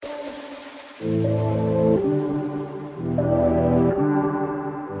I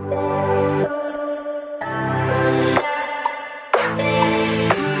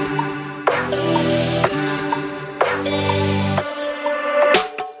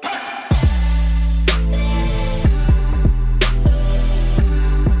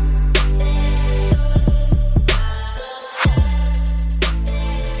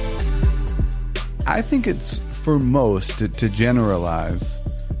think it's for most to generalize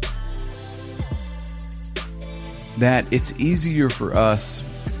that it's easier for us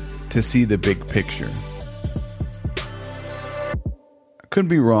to see the big picture. I could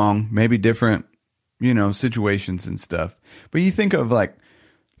be wrong, maybe different, situations and stuff. But you think of like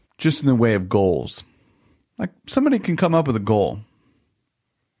just in the way of goals. Like somebody can come up with a goal.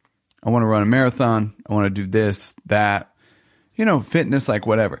 I want to run a marathon. I want to do this, that. Fitness, like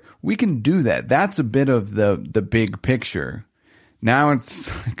whatever. We can do that. That's a bit of the big picture. Now it's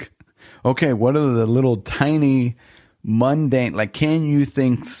like, okay, what are the little tiny mundane, like, can you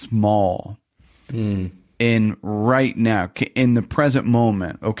think small in right now, in the present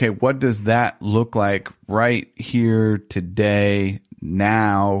moment? Okay, what does that look like right here, today,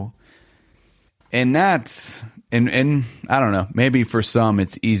 now? And that's, and I don't know, maybe for some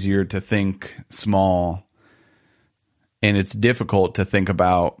it's easier to think small. And it's difficult to think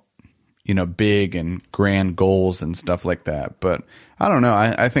about, big and grand goals and stuff like that. But I don't know.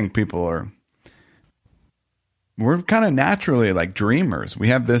 I think we're kind of naturally like dreamers. We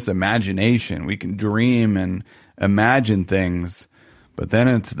have this imagination. We can dream and imagine things. But then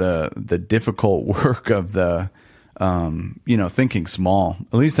it's the difficult work of the, thinking small.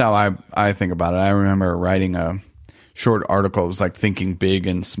 At least how I think about it. I remember writing a short article. It was like thinking big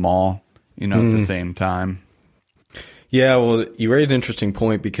and small, at the same time. Yeah, well, you raised an interesting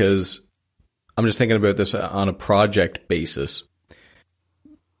point because I'm just thinking about this on a project basis.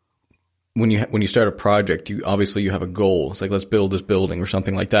 When you start a project, you have a goal. It's like, let's build this building or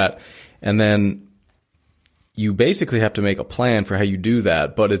something like that. And then you basically have to make a plan for how you do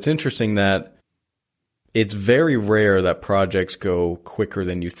that. But it's interesting that it's very rare that projects go quicker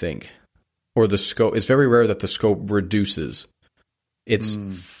than you think. Or it's very rare that the scope reduces. It's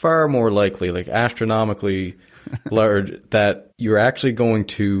far more likely, like astronomically large, that you're actually going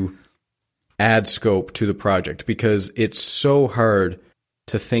to add scope to the project because it's so hard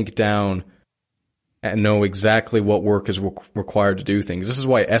to think down and know exactly what work is required to do things. This is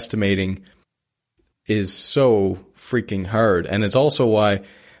why estimating is so freaking hard. And it's also why,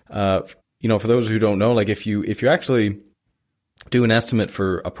 for those who don't know, like if you actually do an estimate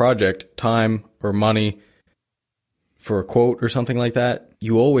for a project, time or money, for a quote or something like that,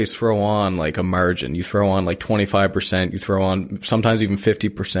 you always throw on like a margin. You throw on like 25%. You throw on sometimes even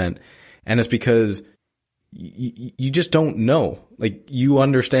 50%. And it's because you just don't know. Like you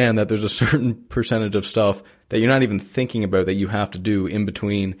understand that there's a certain percentage of stuff that you're not even thinking about that you have to do in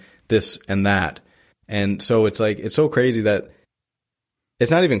between this and that. And so it's like, it's so crazy that it's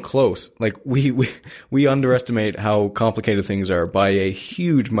not even close. Like we underestimate how complicated things are by a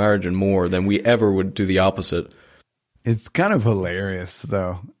huge margin more than we ever would do the opposite. It's kind of hilarious,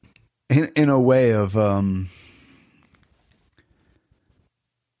 though, in a way of,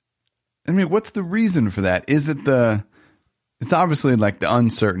 what's the reason for that? Is it it's obviously like the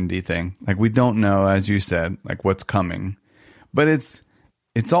uncertainty thing. Like we don't know, as you said, like what's coming. But it's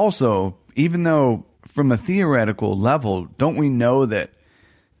also, even though from a theoretical level, don't we know that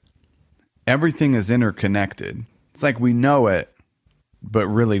everything is interconnected? It's like we know it, but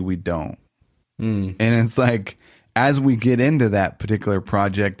really we don't. And it's like, as we get into that particular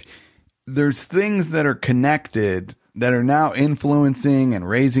project, there's things that are connected that are now influencing and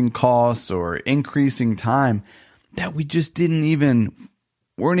raising costs or increasing time that we just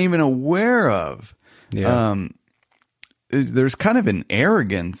weren't even aware of. Yeah. There's kind of an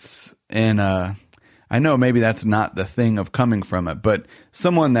arrogance, and I know maybe that's not the thing of coming from it, but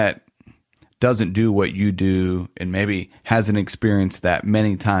someone that doesn't do what you do and maybe hasn't experienced that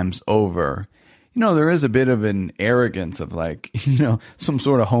many times over, there is a bit of an arrogance of like, some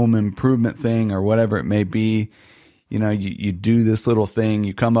sort of home improvement thing or whatever it may be. You do this little thing,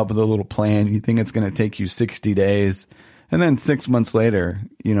 you come up with a little plan, you think it's going to take you 60 days. And then 6 months later,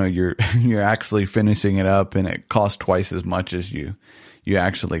 you're actually finishing it up and it costs twice as much as you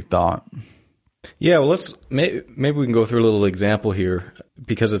actually thought. Yeah, well, maybe we can go through a little example here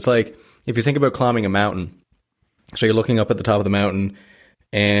because it's like, if you think about climbing a mountain, so you're looking up at the top of the mountain,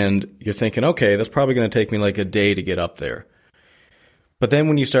 and you're thinking, okay, that's probably going to take me like a day to get up there. But then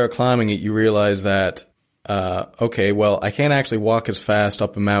when you start climbing it, you realize that, okay, well, I can't actually walk as fast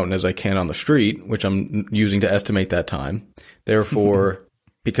up a mountain as I can on the street, which I'm using to estimate that time. Therefore,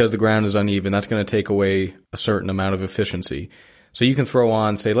 because the ground is uneven, that's going to take away a certain amount of efficiency. So you can throw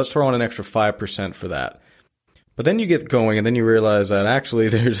on, say, let's throw on an extra 5% for that. But then you get going and then you realize that actually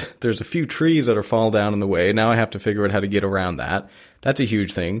there's a few trees that are falling down in the way. Now I have to figure out how to get around that. That's a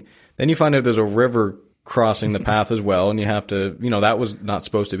huge thing. Then you find out there's a river crossing the path as well, and you have to, that was not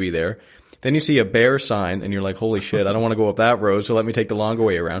supposed to be there. Then you see a bear sign and you're like, holy shit, I don't want to go up that road, so let me take the longer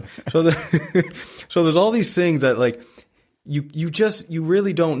way around. So so there's all these things that like you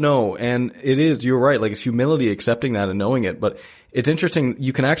really don't know. And you're right, like it's humility accepting that and knowing it. But it's interesting,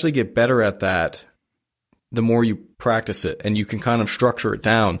 you can actually get better at that the more you practice it, and you can kind of structure it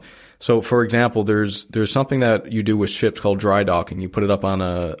down. So, for example, there's something that you do with ships called dry docking. You put it up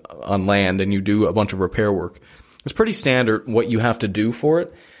on land, and you do a bunch of repair work. It's pretty standard what you have to do for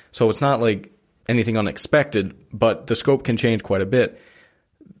it. So it's not like anything unexpected, but the scope can change quite a bit.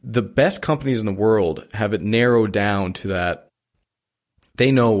 The best companies in the world have it narrowed down to that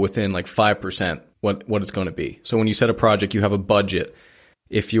they know within like 5% what it's going to be. So when you set a project, you have a budget.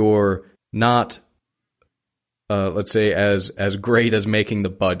 If you're not let's say as great as making the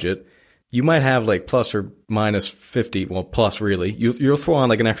budget, you might have like plus or minus 50, well, plus really. You'll throw on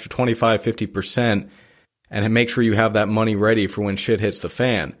like an extra 25, 50% and make sure you have that money ready for when shit hits the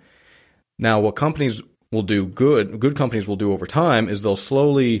fan. Now, what companies will do, good companies will do over time, is they'll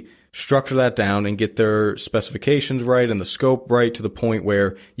slowly structure that down and get their specifications right and the scope right to the point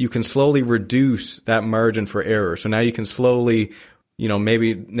where you can slowly reduce that margin for error. So now you can slowly,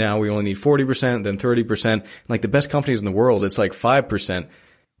 maybe now we only need 40%, then 30%. Like the best companies in the world, it's like 5%.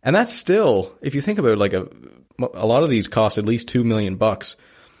 And that's still, if you think about it, like a lot of these cost at least $2 million. 5%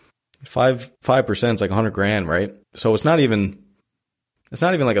 is like $100,000, right? So it's not even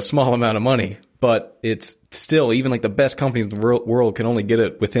like a small amount of money, but it's still, even like the best companies in the world can only get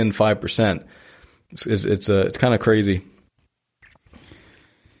it within 5%. It's kind of crazy.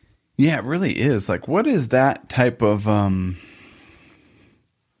 Yeah, it really is. Like, what is that type of,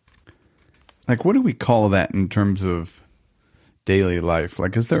 like, what do we call that in terms of daily life?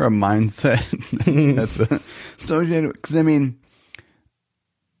 Like, is there a mindset that's associated? Because, I mean,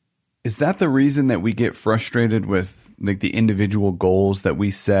 is that the reason that we get frustrated with like the individual goals that we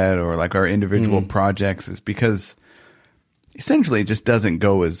set or like our individual projects, is because essentially it just doesn't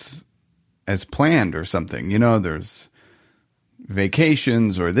go as planned or something? There's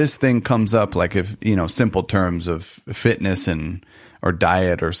vacations or this thing comes up, like if, simple terms of fitness or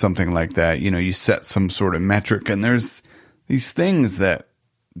diet or something like that, you set some sort of metric and there's these things that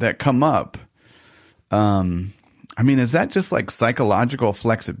come up. I mean, is that just like psychological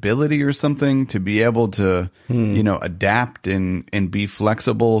flexibility or something to be able to, adapt and be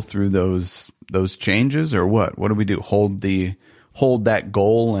flexible through those changes, or what? What do we do? Hold that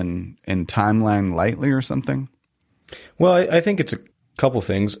goal and timeline lightly or something? Well, I think it's a couple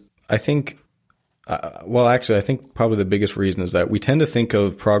things. I think, I think probably the biggest reason is that we tend to think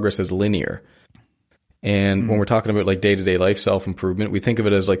of progress as linear. And when we're talking about like day-to-day life self-improvement, we think of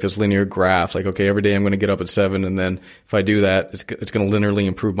it as like this linear graph. Like, okay, every day I'm going to get up at 7, and then if I do that, it's going to linearly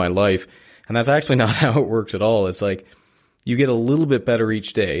improve my life. And that's actually not how it works at all. It's like you get a little bit better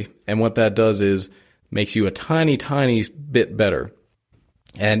each day, and what that does is makes you a tiny, tiny bit better.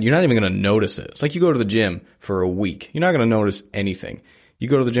 And you're not even going to notice it. It's like you go to the gym for a week. You're not going to notice anything. You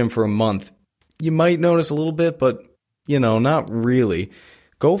go to the gym for a month, you might notice a little bit, but, not really.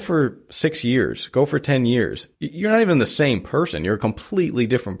 Go for 6 years. Go for 10 years. You're not even the same person. You're a completely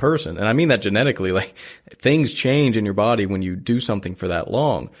different person. And I mean that genetically. Like, things change in your body when you do something for that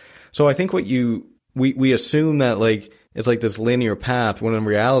long. So I think we assume that like it's like this linear path, when in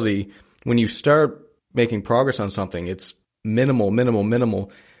reality, when you start making progress on something, it's minimal,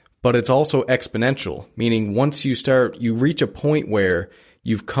 but it's also exponential. Meaning once you reach a point where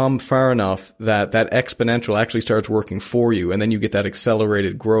you've come far enough that exponential actually starts working for you, and then you get that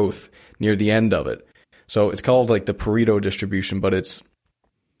accelerated growth near the end of it. So it's called like the Pareto distribution, but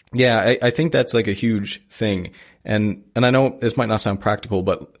I think that's like a huge thing. And I know this might not sound practical,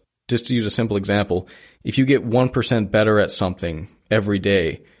 but just to use a simple example, if you get 1% better at something every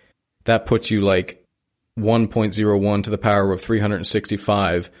day, that puts you like 1.01 to the power of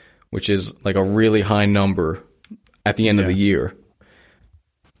 365, which is like a really high number at the end of the year.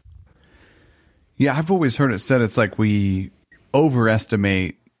 Yeah, I've always heard it said it's like we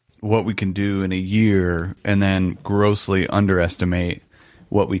overestimate what we can do in a year and then grossly underestimate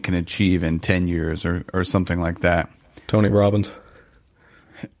what we can achieve in 10 years or something like that. Tony Robbins.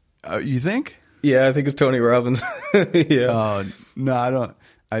 You think? Yeah, I think it's Tony Robbins. Yeah. No, I don't.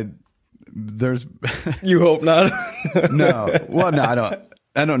 There's. You hope not. No. Well, no,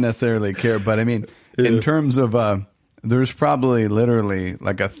 I don't necessarily care, but I mean, in terms of there's probably literally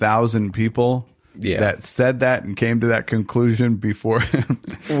like 1,000 people that said that and came to that conclusion before him.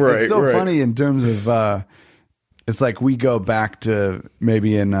 Right. It's so funny in terms of, it's like we go back to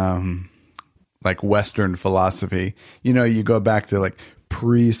maybe in like Western philosophy, you know, you go back to like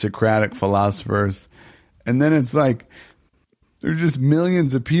pre-Socratic philosophers, and then it's like there's just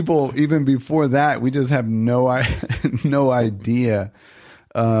millions of people even before that. We just have no idea.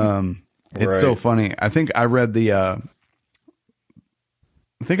 It's so funny. I think I read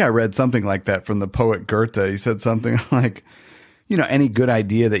something like that from the poet Goethe. He said something like, you know, any good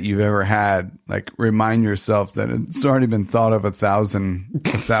idea that you've ever had, like remind yourself that it's already been thought of 1,000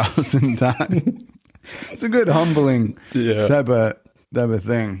 times. It's a good humbling type of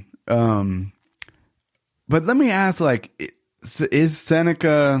thing. But let me ask, like, is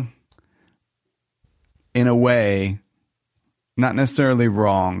Seneca in a way not necessarily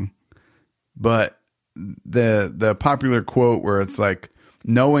wrong, but the popular quote where it's like,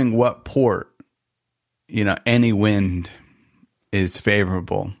 knowing what port, you know, any wind is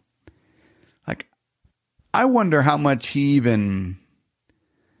favorable. Like, I wonder how much he even,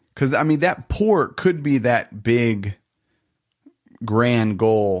 because I mean, that port could be that big grand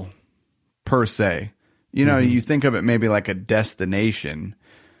goal per se. You know, you think of it maybe like a destination,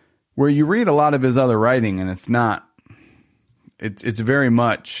 where you read a lot of his other writing and it's not, it's very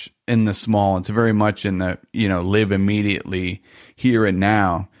much in the small. It's very much in the, you know, live immediately here and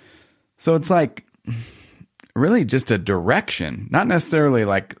now. So it's like really just a direction, not necessarily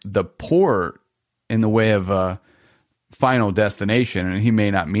like the port in the way of a final destination. And he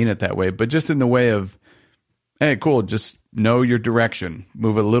may not mean it that way, but just in the way of, hey, cool, just know your direction,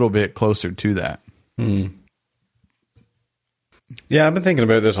 move a little bit closer to that. Yeah, I've been thinking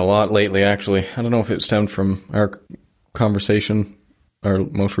about this a lot lately, actually. I don't know if it stemmed from our conversation, our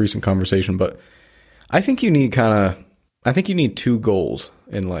most recent conversation, but I think you need two goals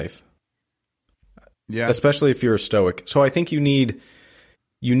in life. Yeah. Especially if you're a Stoic. So I think you need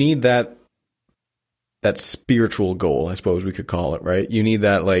that spiritual goal, I suppose we could call it, right? You need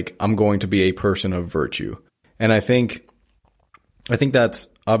that, like, I'm going to be a person of virtue. And I think that's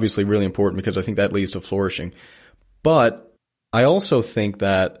obviously really important, because I think that leads to flourishing. But I also think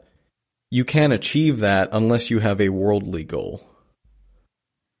that you can't achieve that unless you have a worldly goal.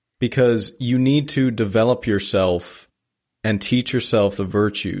 Because you need to develop yourself and teach yourself the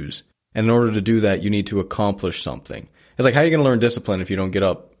virtues. And in order to do that, you need to accomplish something. It's like, how are you going to learn discipline if you don't get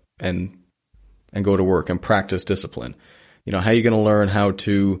up and go to work and practice discipline? You know, how are you going to learn how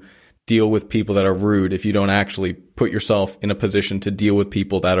to deal with people that are rude if you don't actually put yourself in a position to deal with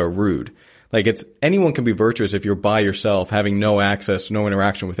people that are rude? Like, anyone can be virtuous if you're by yourself, having no access, no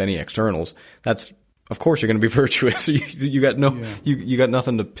interaction with any externals. That's, of course, you're going to be virtuous. you got you got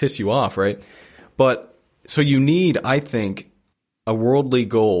nothing to piss you off, right? But so you need, I think, a worldly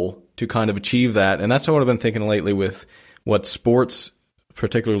goal to kind of achieve that. And that's what I've been thinking lately with what sports,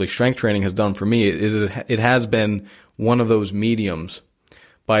 particularly strength training, has done for me. It has been one of those mediums.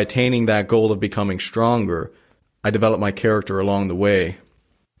 By attaining that goal of becoming stronger, I developed my character along the way.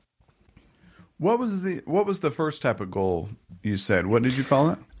 What was the first type of goal you said? What did you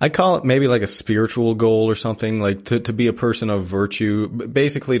call it? I call it maybe like a spiritual goal or something, like to be a person of virtue,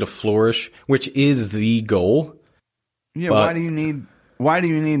 basically to flourish, which is the goal. Yeah, but why do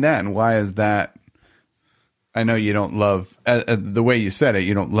you need that, and why is that? I know you don't love the way you said it.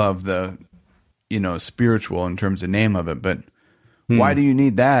 You don't love the, you know, spiritual in terms of name of it, but why do you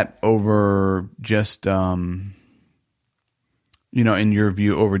need that over just, you know, in your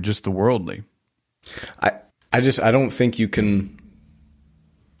view, over just the worldly? I don't think you can.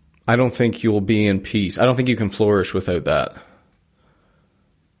 I don't think you'll be in peace. I don't think you can flourish without that.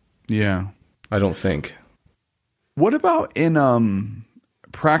 Yeah, I don't think. What about in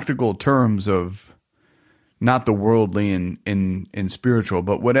practical terms of not the worldly in spiritual,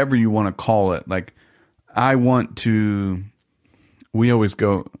 but whatever you want to call it? Like, I want to. We always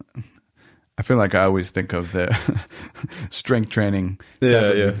go. I feel like I always think of the strength training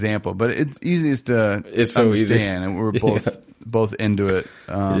example, but it's easiest to so understand, easy. And we're both into it.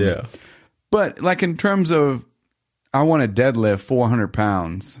 Yeah. But like in terms of, I want to deadlift 400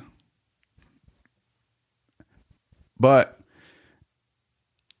 pounds, but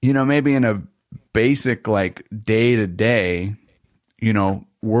you know, maybe in a basic like day to day, you know,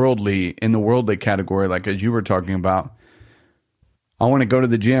 in the worldly category, like as you were talking about. I want to go to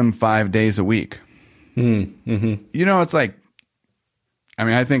the gym 5 days a week. Mm-hmm. You know, it's like, I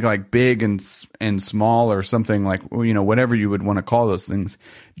mean, I think like big and small or something like, you know, whatever you would want to call those things.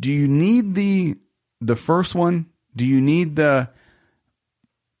 Do you need the first one? Do you need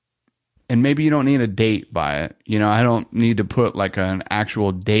and maybe you don't need a date by it. You know, I don't need to put like an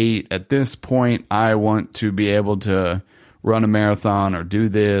actual date. At this point, I want to be able to run a marathon or do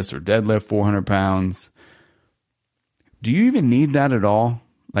this or deadlift 400 pounds. Do you even need that at all?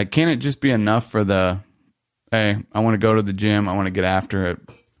 Like, can it just be enough for the, hey, I want to go to the gym, I want to get after it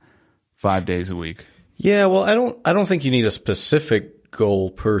 5 days a week? Yeah, well, I don't think you need a specific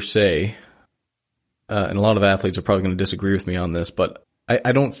goal per se. And a lot of athletes are probably going to disagree with me on this, but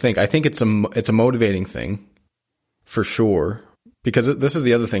I think it's a motivating thing for sure. Because this is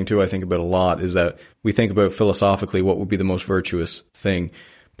the other thing too I think about a lot, is that we think about philosophically what would be the most virtuous thing.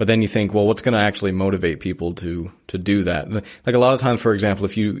 But then you think, well, what's going to actually motivate people to do that? And like a lot of times, for example,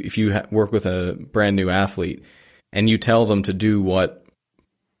 if you work with a brand new athlete and you tell them to do what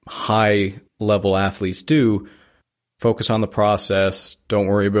high level athletes do, focus on the process, don't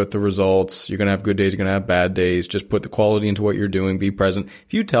worry about the results. You're going to have good days, you're going to have bad days. Just put the quality into what you're doing, be present.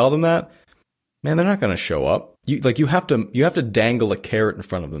 If you tell them that, man, they're not going to show up. You have to dangle a carrot in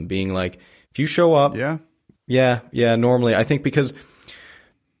front of them, being like, if you show up, yeah. Normally, I think because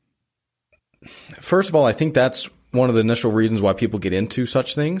first of all, I think that's one of the initial reasons why people get into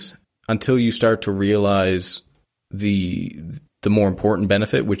such things, until you start to realize the more important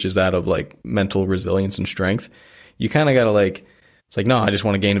benefit, which is that of like mental resilience and strength. You kind of got to like, it's like, no, I just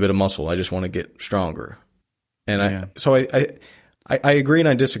want to gain a bit of muscle. I just want to get stronger. And I agree and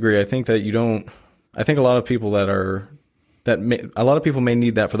I disagree. I think that I think a lot of people a lot of people may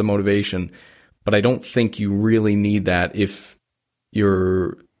need that for the motivation, but I don't think you really need that if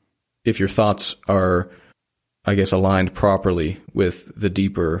your thoughts are, I guess, aligned properly with the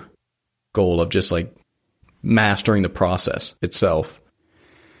deeper goal of just like mastering the process itself.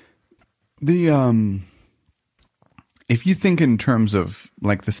 If you think in terms of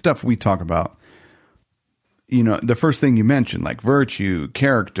like the stuff we talk about, you know, the first thing you mentioned, like virtue,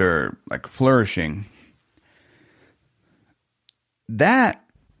 character, like flourishing, that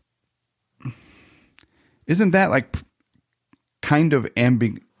isn't that like kind of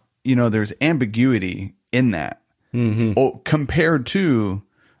there's ambiguity in that. Mm-hmm. Compared to,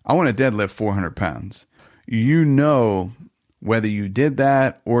 I want to deadlift 400 pounds. You know whether you did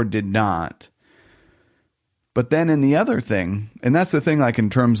that or did not. But then in the other thing, and that's the thing, like in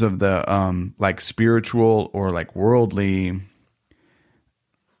terms of the like spiritual or like worldly,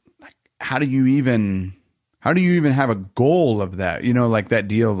 like how do you even have a goal of that? You know, like that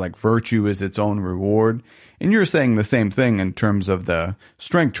deal, like virtue is its own reward. And you're saying the same thing in terms of the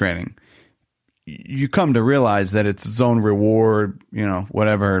strength training. You come to realize that it's its own reward, you know,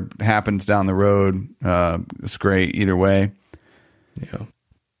 whatever happens down the road, it's great either way. Yeah.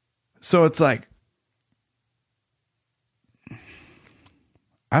 So it's like,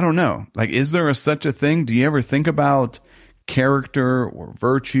 I don't know. Like, is there such a thing? Do you ever think about character or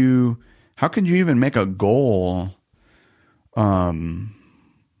virtue? How can you even make a goal for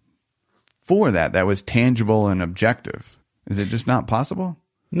that was tangible and objective? Is it just not possible?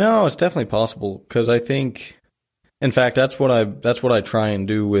 No, it's definitely possible, because I think, in fact, that's what I try and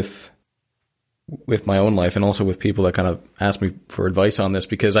do with my own life, and also with people that kind of ask me for advice on this,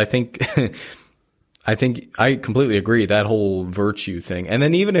 because I think I completely agree, that whole virtue thing. And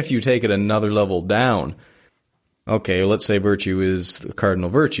then even if you take it another level down, okay, let's say virtue is the cardinal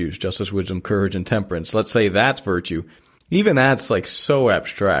virtues, justice, wisdom, courage, and temperance. Let's say that's virtue. Even that's like so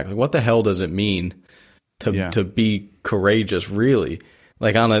abstract. Like, what the hell does it mean to be courageous, really?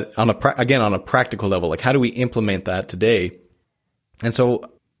 Like on a practical level, like how do we implement that today? And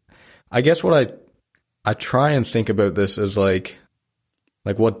so I guess what I try and think about this as like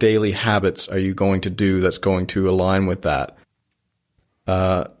what daily habits are you going to do that's going to align with that?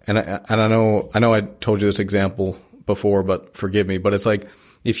 And I know I told you this example before, but forgive me, but it's like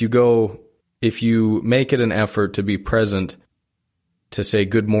if you make it an effort to be present, to say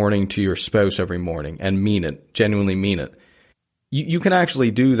good morning to your spouse every morning and mean it, genuinely mean it, you can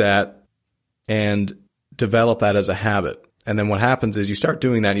actually do that and develop that as a habit. And then what happens is you start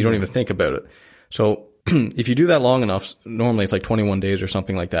doing that and you don't even think about it. So if you do that long enough, normally it's like 21 days or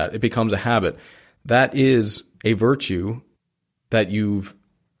something like that, it becomes a habit. That is a virtue that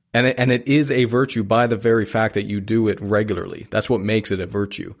and it is a virtue by the very fact that you do it regularly. That's what makes it a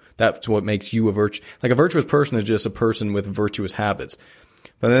virtue. That's what makes you a virtue. Like a virtuous person is just a person with virtuous habits.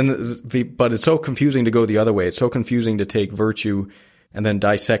 But it's so confusing to go the other way. It's so confusing to take virtue and then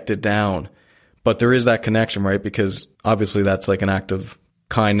dissect it down. But there is that connection, right? Because obviously that's like an act of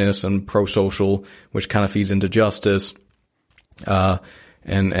kindness and pro-social, which kind of feeds into justice.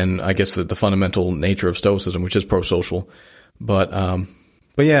 And I guess the fundamental nature of Stoicism, which is pro-social. But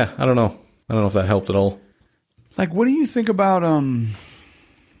yeah, I don't know. I don't know if that helped at all. Like, what do you think about,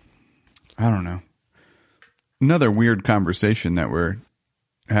 I don't know. Another weird conversation that we're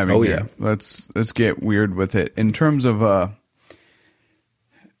having. Oh, here. yeah. Let's get weird with it. In terms of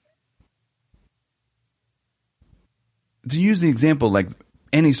to use the example, like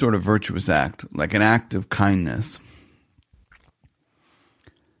any sort of virtuous act, like an act of kindness,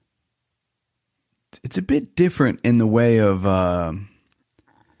 it's a bit different in the way of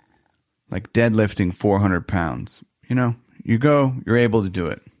like deadlifting 400 pounds. You know, you go, you're able to do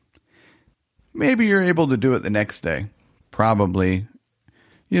it. Maybe you're able to do it the next day. Probably.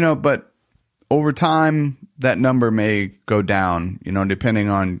 You know, but over time, that number may go down, you know, depending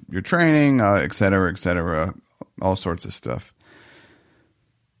on your training, et cetera, all sorts of stuff.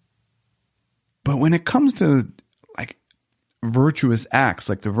 But when it comes to like virtuous acts,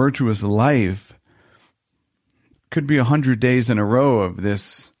 like the virtuous life, could be 100 days in a row of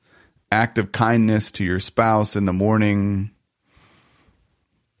this act of kindness to your spouse in the morning.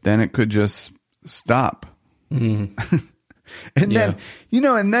 Then it could just stop. Mm-hmm. Then, you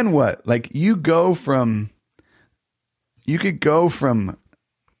know, and then what? Like you could go from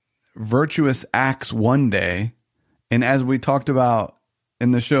virtuous acts one day. And as we talked about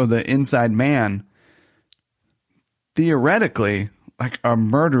in the show, The Inside Man, theoretically, like a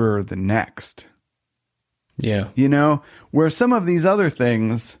murderer the next. Yeah. You know, where some of these other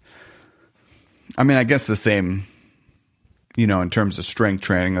things, I mean, I guess the same, you know, in terms of strength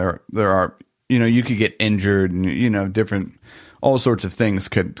training, there are, you know, you could get injured and, you know, different, all sorts of things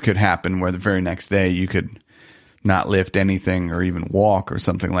could happen where the very next day you could not lift anything or even walk or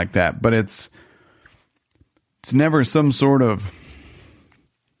something like that. But it's never some sort of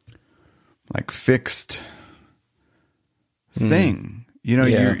like fixed thing. You know,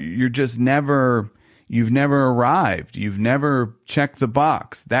 you're just never, you've never arrived. You've never checked the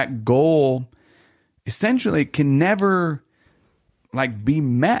box. That goal essentially can never like be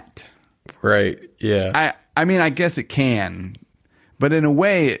met. Right. Yeah. I mean, I guess it can, but in a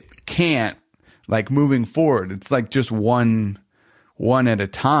way it can't, like moving forward. It's like just one at a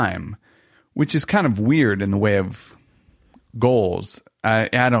time, which is kind of weird in the way of goals.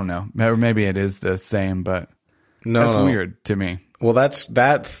 I don't know. Maybe it is the same, but that's weird to me. Well,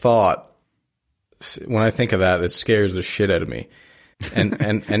 that thought, when I think of that, it scares the shit out of me.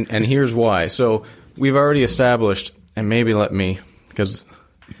 And here's why. So we've already established, and maybe because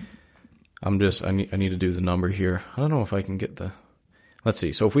I need to do the number here. I don't know if I can get let's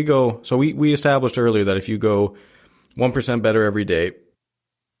see. So if we go, we established earlier that if you go 1% better every day,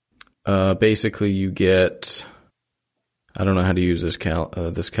 basically you get, I don't know how to use this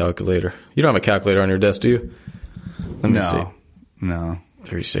calculator. You don't have a calculator on your desk, do you? Let me see. No.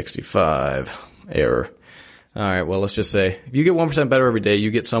 365 error. All right. Well, let's just say if you get 1% better every day,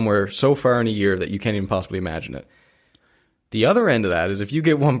 you get somewhere so far in a year that you can't even possibly imagine it. The other end of that is if you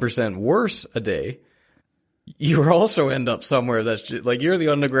get 1% worse a day, you also end up somewhere that's just, like you're the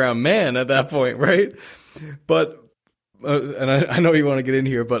underground man at that point, right? But and I know you want to get in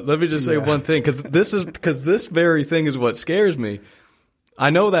here, but let me just say one thing, because this very thing is what scares me. I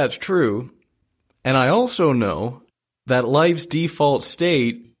know that's true, and I also know that life's default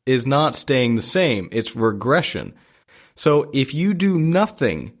state is not staying the same. It's regression. So if you do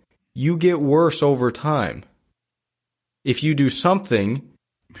nothing, you get worse over time. If you do something,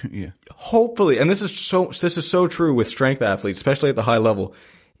 hopefully, and this is so true with strength athletes, especially at the high level.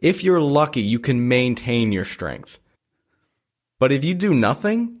 If you're lucky, you can maintain your strength. But if you do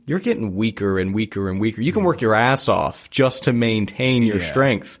nothing, you're getting weaker and weaker and weaker. You can work your ass off just to maintain your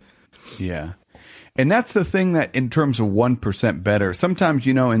strength. Yeah. And that's the thing that in terms of 1% better, sometimes,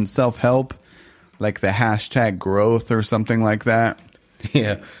 you know, in self-help, like the hashtag growth or something like that,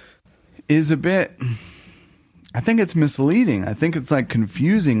 is a bit, I think it's misleading. I think it's like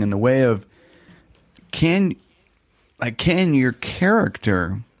confusing in the way of, can your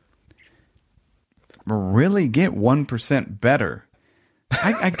character really get 1% better?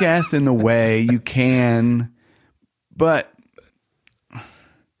 I guess in the way you can, but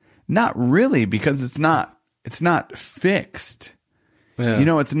not really, because it's not fixed. Yeah. You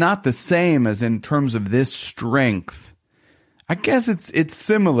know, it's not the same as in terms of this strength. I guess it's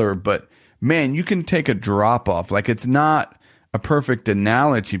similar, but man, you can take a drop off. Like, it's not a perfect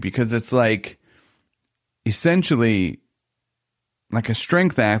analogy because it's like essentially like a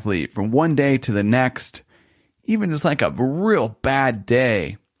strength athlete from one day to the next, even just like a real bad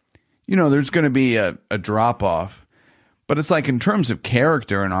day, you know, there's going to be a drop off. But it's like in terms of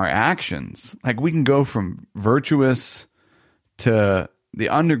character and our actions, like we can go from virtuous to the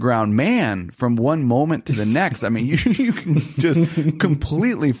underground man from one moment to the next. I mean, you can just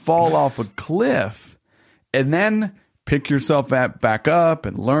completely fall off a cliff and then pick yourself back up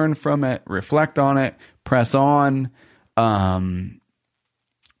and learn from it, reflect on it, press on. Like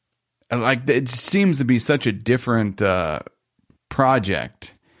it seems to be such a different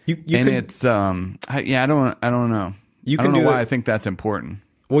project. It's I don't know. I don't know why I think that's important.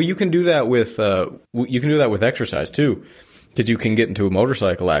 Well, you can do that with exercise too, because you can get into a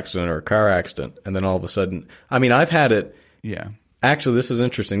motorcycle accident or a car accident, and then all of a sudden, I mean, I've had it. Yeah. Actually, this is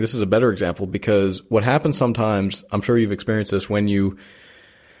interesting. This is a better example because what happens sometimes, I'm sure you've experienced this when you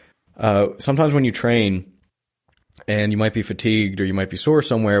sometimes when you train and you might be fatigued or you might be sore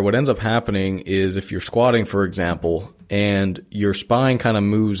somewhere, what ends up happening is if you're squatting, for example, and your spine kind of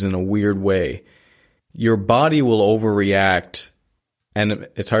moves in a weird way, your body will overreact. And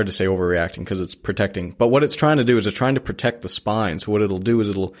it's hard to say overreacting because it's protecting. But what it's trying to do is it's trying to protect the spine. So what it'll do is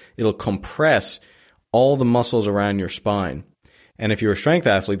it'll compress all the muscles around your spine. And if you're a strength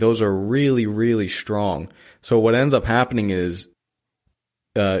athlete, those are really, really strong. So what ends up happening is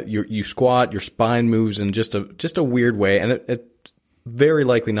you squat, your spine moves in just a weird way, and it very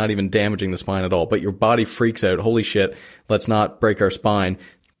likely not even damaging the spine at all. But your body freaks out. Holy shit! Let's not break our spine.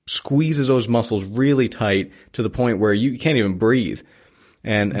 Squeezes those muscles really tight to the point where you can't even breathe.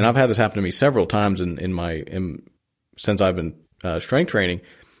 And I've had this happen to me several times since I've been strength training.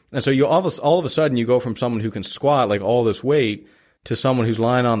 And so you all of a sudden you go from someone who can squat like all this weight to someone who's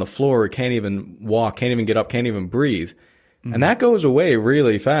lying on the floor, can't even walk, can't even get up, can't even breathe. And that goes away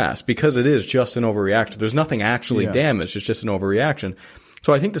really fast because it is just an overreaction. There's nothing actually damaged. It's just an overreaction.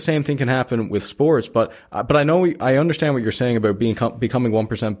 So I think the same thing can happen with sports, but I know I understand what you're saying about becoming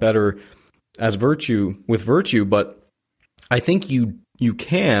 1% better as virtue, but I think you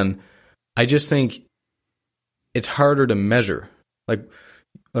can. I just think it's harder to measure. Like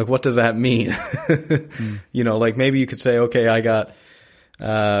what does that mean? You know, like maybe you could say, okay, I got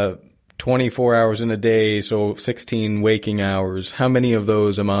 24 hours in a day, so 16 waking hours. How many of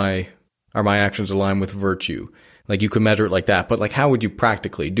those are my actions aligned with virtue? Like you could measure it like that, but like how would you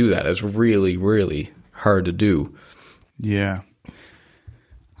practically do that? It's really, really hard to do. Yeah.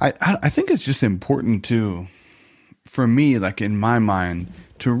 I think it's just important to, for me, like in my mind,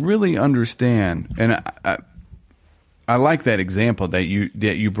 to really understand, and I like that example that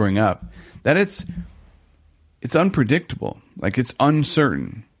you bring up, that it's unpredictable, like it's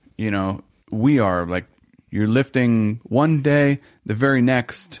uncertain. You know, we are like, you're lifting one day, the very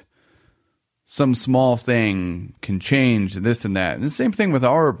next, some small thing can change this and that. And the same thing with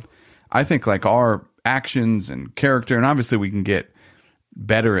our actions and character. And obviously we can get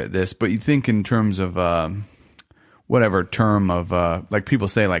better at this, but you think in terms of, whatever term of, like people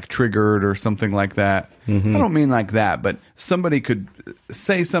say like triggered or something like that. Mm-hmm. I don't mean like that, but somebody could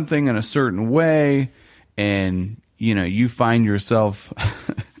say something in a certain way and, you know, you find yourself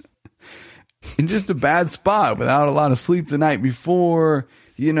in just a bad spot without a lot of sleep the night before.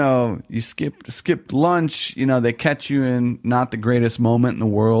 You know, you skipped lunch, you know, they catch you in not the greatest moment in the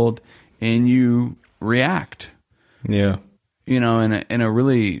world and you react. Yeah. You know, in a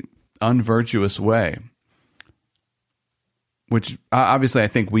really unvirtuous way. Which obviously I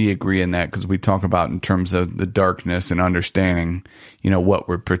think we agree in that because we talk about in terms of the darkness and understanding, you know, what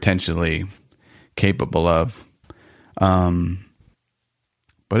we're potentially capable of. But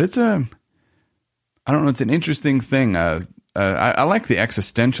it's I don't know, it's an interesting thing. I like the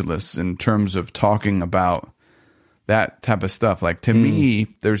existentialists in terms of talking about that type of stuff. Like to me,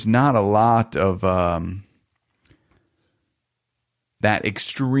 there's not a lot of that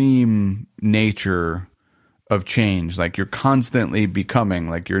extreme nature of change. Like you're constantly becoming,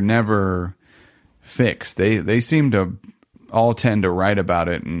 like you're never fixed. They seem to all tend to write about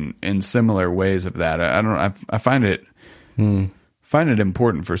it in similar ways of that. I find it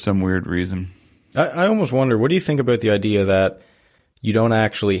important for some weird reason. I almost wonder, what do you think about the idea that you don't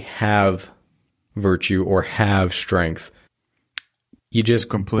actually have virtue or have strength? You just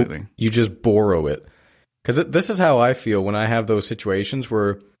completely, you just borrow it. Because this is how I feel when I have those situations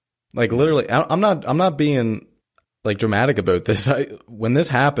where, like, literally, I'm not being like dramatic about this. When this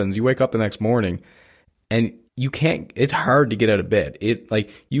happens, you wake up the next morning and you can't. It's hard to get out of bed.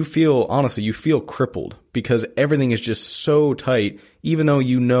 You feel crippled because everything is just so tight. Even though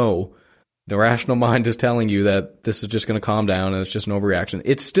you know the rational mind is telling you that this is just going to calm down and it's just an overreaction,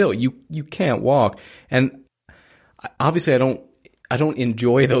 it's still you can't walk. And obviously, I don't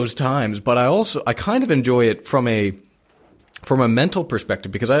enjoy those times, but I kind of enjoy it from a mental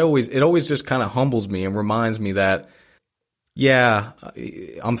perspective because it always just kind of humbles me and reminds me that, yeah,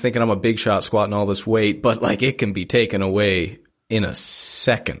 I'm thinking I'm a big shot squatting all this weight, but like it can be taken away in a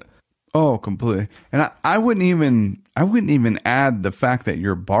second. Oh, completely. And I wouldn't even add the fact that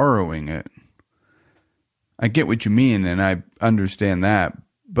you're borrowing it. I get what you mean, and I understand that,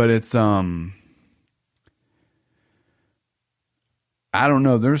 but it's I don't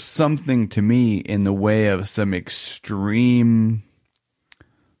know. There's something to me in the way of some extreme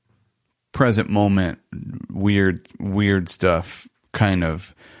present moment, weird stuff, kind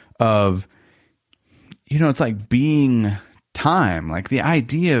of, it's like being time, like the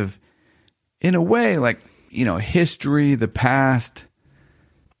idea of, in a way, like, history, the past,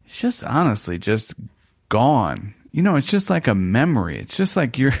 it's just honestly just gone. It's just like a memory. It's just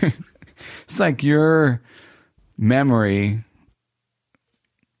like it's like your memory,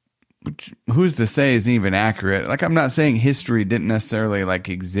 which who's to say isn't even accurate. Like, I'm not saying history didn't necessarily like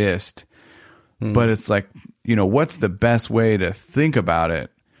exist, but it's like, what's the best way to think about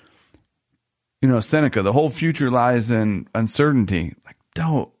it? Seneca, the whole future lies in uncertainty. Like,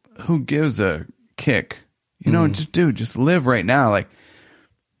 who gives a kick? Just live right now. Like,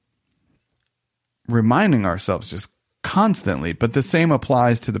 reminding ourselves just constantly, but the same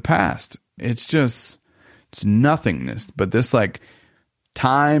applies to the past. It's nothingness, but this like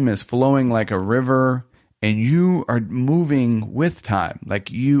time is flowing like a river and you are moving with time.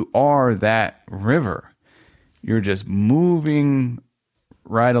 Like, you are that river. You're just moving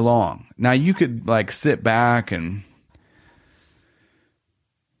right along. Now you could like sit back and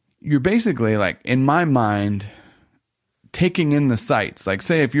you're basically like, in my mind, taking in the sights. Like,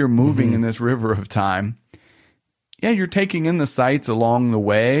 say if you're moving in this river of time, yeah, you're taking in the sights along the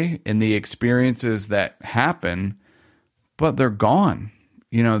way and the experiences that happen, but they're gone.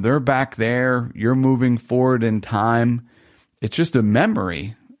 They're back there. You're moving forward in time. It's just a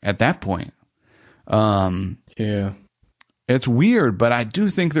memory at that point. Yeah. It's weird, but I do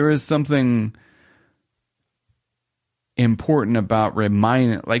think there is something important about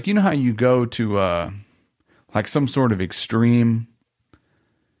reminding, like, how you go to like some sort of extreme,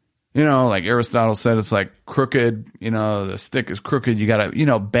 like Aristotle said, it's like crooked, the stick is crooked. You got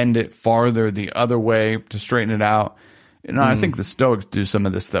to, bend it farther the other way to straighten it out. I think the Stoics do some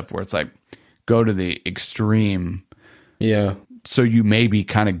of this stuff where it's like, go to the extreme. Yeah. So you maybe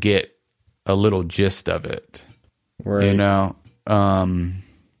kind of get a little gist of it. Right.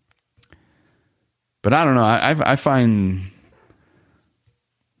 But I don't know. I find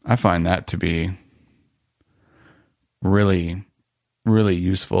that to be really, really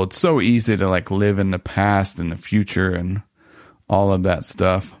useful. It's so easy to like live in the past and the future and all of that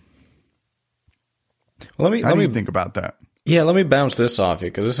stuff. How do you think about that? Yeah, let me bounce this off you,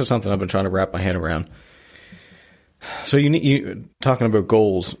 because this is something I've been trying to wrap my head around. So you talking about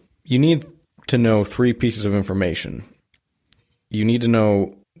goals, you need to know 3 pieces of information. You need to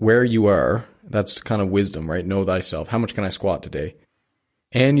know where you are. That's kind of wisdom, right? Know thyself. How much can I squat today?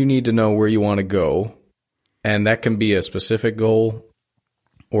 And you need to know where you want to go. And that can be a specific goal,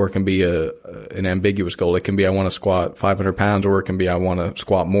 or it can be an ambiguous goal. It can be I want to squat 500 pounds, or it can be I want to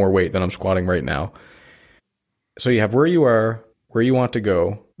squat more weight than I'm squatting right now. So you have where you are, where you want to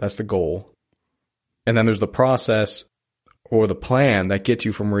go. That's the goal. And then there's the process or the plan that gets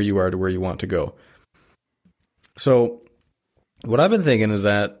you from where you are to where you want to go. So what I've been thinking is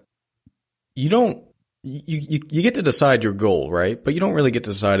that you get to decide your goal, right? But you don't really get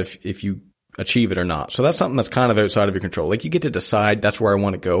to decide if you achieve it or not. So that's something that's kind of outside of your control. Like, you get to decide that's where I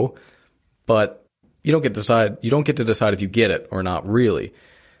want to go, but you don't get to decide if you get it or not, really.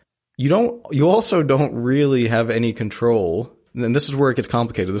 You also don't really have any control. And this is where it gets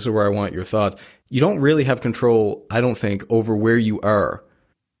complicated. This is where I want your thoughts. You don't really have control, I don't think, over where you are.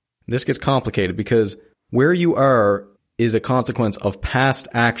 This gets complicated because where you are is a consequence of past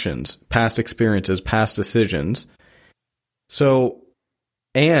actions, past experiences, past decisions. So,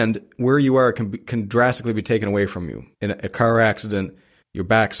 and where you are can drastically be taken away from you. In a car accident, your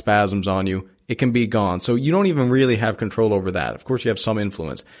back spasms on you, it can be gone. So you don't even really have control over that. Of course, you have some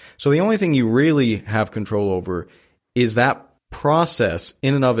influence. So the only thing you really have control over is that process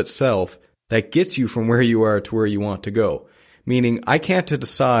in and of itself that gets you from where you are to where you want to go. Meaning, I can't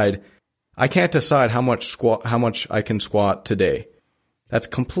decide how much I can squat today. That's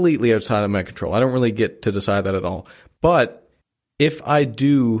completely outside of my control. I don't really get to decide that at all. But if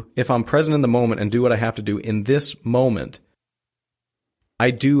I'm present in the moment and do what I have to do in this moment,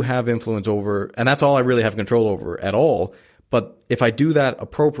 I do have influence over, and that's all I really have control over at all. But if I do that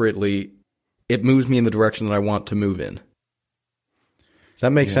appropriately, it moves me in the direction that I want to move in. Does that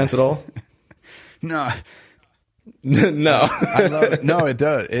make sense at all? No. No. I love it. No, it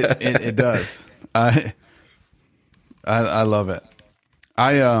does. It does. I love it.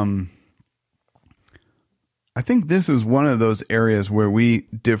 I think this is one of those areas where we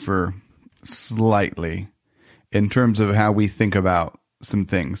differ slightly in terms of how we think about some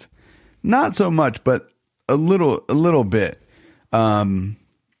things. Not so much, but a little bit.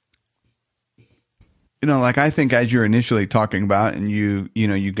 Like I think as you're initially talking about, and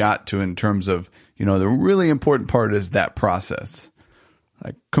you got to in terms of, the really important part is that process.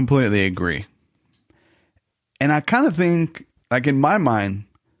 I completely agree. And I kind of think, like in my mind,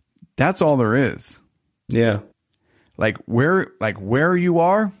 that's all there is. Yeah. Like where you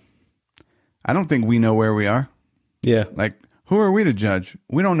are, I don't think we know where we are. Yeah. Like, who are we to judge?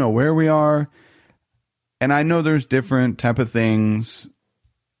 We don't know where we are. And I know there's different type of things,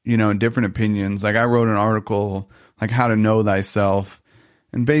 different opinions. Like I wrote an article, like how to know thyself,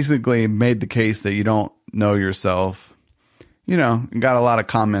 and basically made the case that you don't know yourself, and got a lot of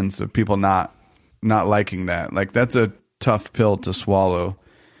comments of people not liking that. Like that's a tough pill to swallow.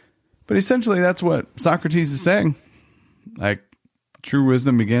 But essentially that's what Socrates is saying. Like true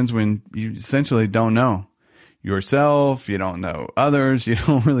wisdom begins when you essentially don't know yourself, you don't know others, you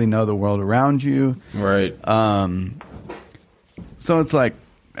don't really know the world around you. Right. So it's like,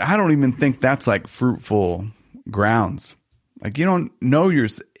 I don't even think that's like fruitful grounds. Like you don't know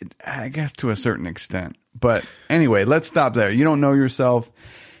yourself, I guess to a certain extent. But anyway, let's stop there. You don't know yourself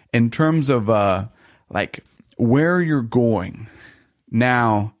in terms of like where you're going.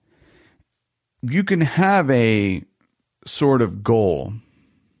 Now, you can have a sort of goal,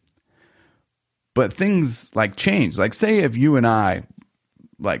 but things like change. Like say if you and I,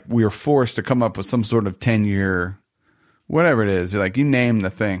 like we were forced to come up with some sort of 10-year, whatever it is, like you name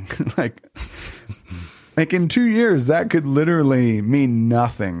the thing, like in 2 years, that could literally mean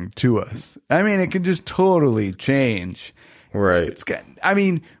nothing to us. I mean, it could just totally change. Right.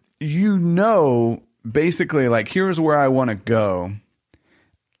 Basically like, here's where I want to go.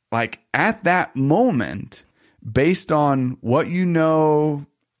 Like at that moment, based on what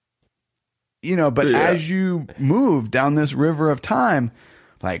but as you move down this river of time,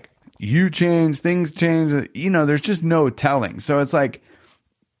 like you change, things change, there's just no telling. So it's like,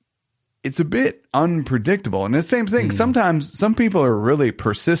 it's a bit unpredictable. And the same thing, sometimes some people are really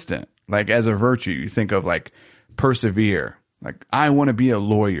persistent, like as a virtue. You think of like persevere, like I want to be a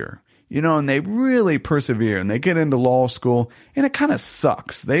lawyer, and they really persevere and they get into law school and it kind of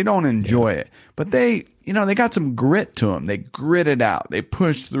sucks. They don't enjoy it, but they got some grit to them. They grit it out. They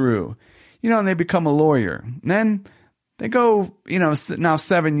push through, and they become a lawyer. And then they go, now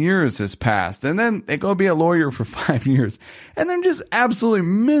 7 years has passed, and then they go be a lawyer for 5 years, and they're just absolutely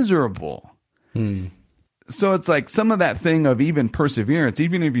miserable. So it's like some of that thing of even perseverance,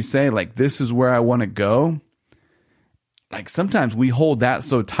 even if you say like, this is where I want to go, like sometimes we hold that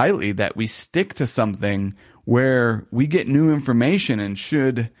so tightly that we stick to something where we get new information and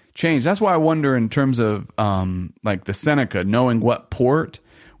should change. That's why I wonder in terms of like the Seneca, knowing what port,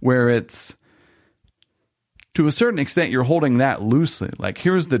 where it's, to a certain extent, you're holding that loosely. Like,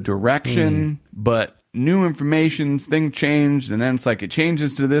 here's the direction, but new information, thing changed, and then it's like it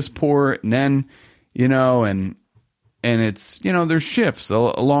changes to this port, and then, and it's, there's shifts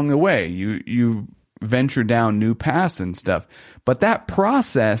along the way. You venture down new paths and stuff. But that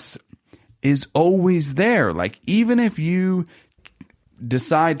process is always there. Like, even if you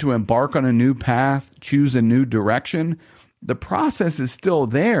decide to embark on a new path, choose a new direction, the process is still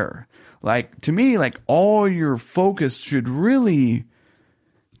there. Like, to me, like all your focus should really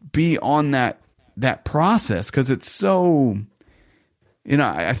be on that process, because it's so,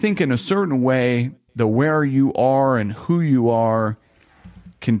 I think in a certain way, the where you are and who you are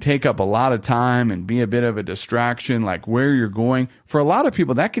can take up a lot of time and be a bit of a distraction. Like where you're going, for a lot of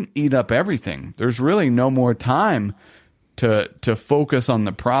people, that can eat up everything. There's really no more time to focus on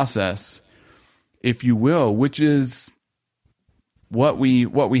the process, if you will, which is what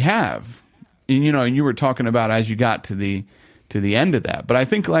we have. And, you were talking about as you got to the end of that. But I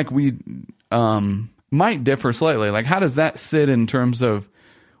think like we might differ slightly. Like, how does that sit in terms of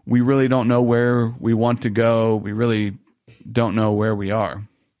we really don't know where we want to go? We really don't know where we are.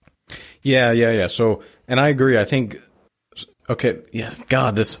 Yeah. So, and I agree. I think, okay, yeah,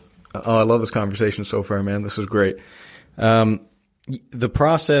 God, I love this conversation so far, man. This is great. The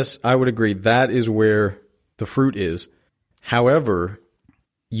process, I would agree, that is where the fruit is. However,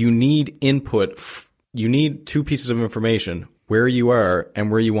 you need input. You need two pieces of information, where you are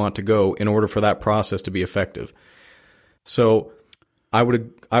and where you want to go, in order for that process to be effective. So I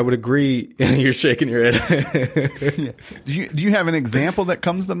would agree. You're shaking your head. Do you have an example that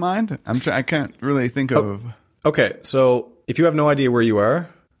comes to mind? I can't really think of. Okay, so if you have no idea where you are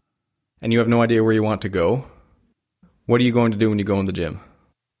and you have no idea where you want to go, what are you going to do when you go in the gym?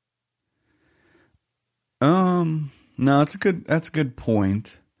 No, that's a good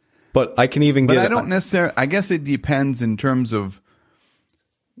point. But I can even get. But I don't necessarily. I guess it depends in terms of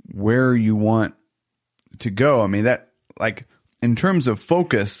where you want to go. I mean, that, like, in terms of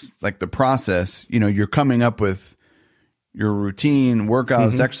focus, like the process, you know, you're coming up with your routine,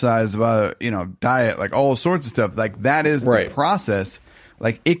 workouts, exercise, diet, like all sorts of stuff. Like that is the process.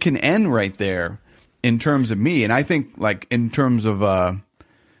 Like it can end right there in terms of me. And I think like in terms of,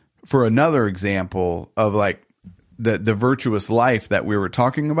 for another example of like the virtuous life that we were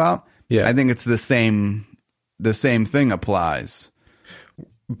talking about, I think it's the same thing applies.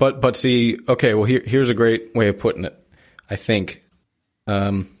 But see, okay, well here's a great way of putting it. I think,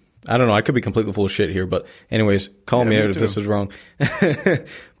 I don't know, I could be completely full of shit here, but anyways, call me out if this is wrong.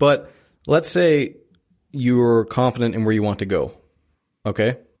 But let's say you're confident in where you want to go,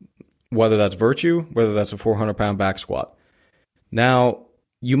 okay? Whether that's virtue, whether that's a 400-pound back squat. Now,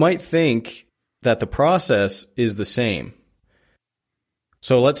 you might think that the process is the same.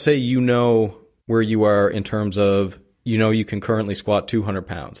 So let's say you know where you are in terms of, you know, you can currently squat 200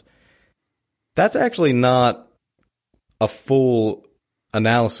 pounds. That's actually not a full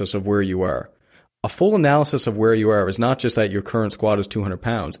analysis of where you are. A full analysis of where you are is not just that your current squat is 200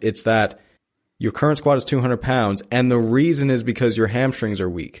 pounds. It's that your current squat is 200 pounds, and the reason is because your hamstrings are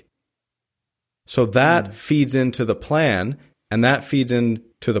weak. So that feeds into the plan, and that feeds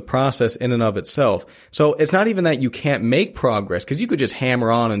into the process in and of itself. So it's not even that you can't make progress, because you could just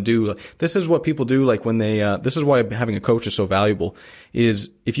hammer on and do. This is what people do, like when they. This is why having a coach is so valuable. Is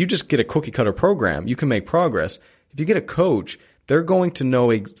if you just get a cookie cutter program, you can make progress. If you get a coach, they're going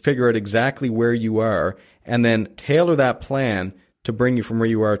to figure out exactly where you are, and then tailor that plan to bring you from where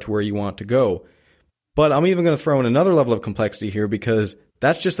you are to where you want to go. But I'm even going to throw in another level of complexity here, because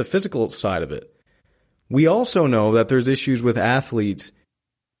that's just the physical side of it. We also know that there's issues with athletes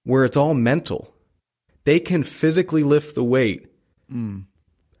where it's all mental. They can physically lift the weight.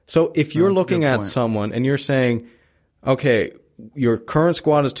 So if you're looking at someone and you're saying, okay, your current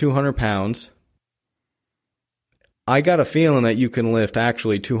squat is 200 pounds. I got a feeling that you can lift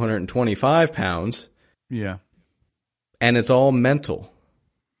actually 225 pounds. Yeah. And it's all mental.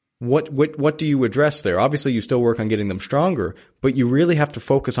 What do you address there? Obviously, you still work on getting them stronger, but you really have to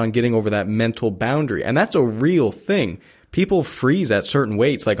focus on getting over that mental boundary. And that's a real thing. People freeze at certain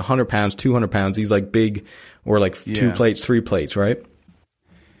weights, like 100 pounds, 200 pounds, these like big, or like 2 plates, 3 plates, right?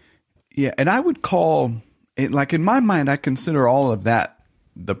 Yeah, and I would call it, like in my mind, I consider all of that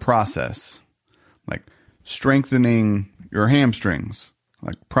the process. Like strengthening your hamstrings,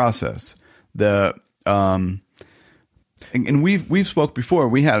 like process. And we've spoke before.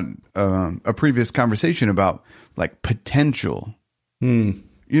 We had a previous conversation about like potential.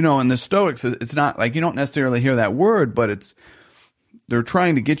 You know, in the Stoics, it's not like you don't necessarily hear that word, but they're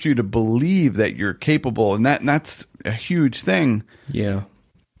trying to get you to believe that you're capable, and that's a huge thing. Yeah,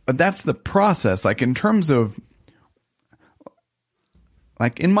 but that's the process. Like in terms of,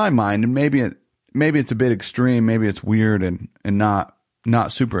 like in my mind, and maybe it's a bit extreme, maybe it's weird and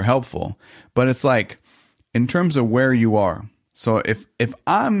not super helpful, but it's like, in terms of where you are. So if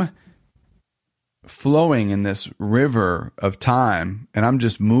I'm flowing in this river of time and I'm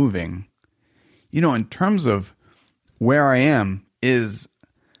just moving, you know, in terms of where I am is,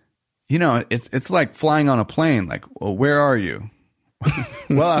 you know, it's like flying on a plane. Like, well, where are you?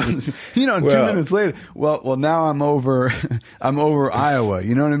 Well, 2 minutes later, well, now I'm over Iowa.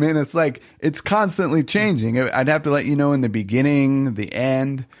 You know what I mean? It's like, it's constantly changing. I'd have to let you know in the beginning, the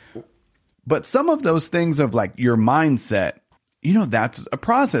end. But some of those things of like your mindset, you know, that's a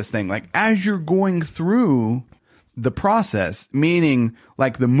process thing. Like as you're going through the process, meaning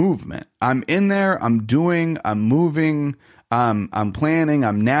like the movement, I'm in there, I'm doing, I'm moving, I'm planning,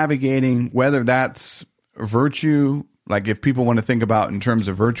 I'm navigating, whether that's virtue, like if people want to think about in terms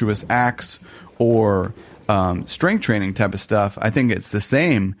of virtuous acts or strength training type of stuff, I think it's the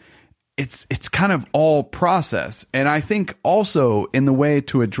same. It's kind of all process. And I think also in the way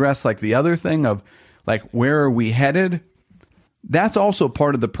to address like the other thing of like, where are we headed? That's also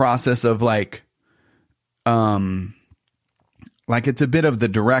part of the process of like it's a bit of the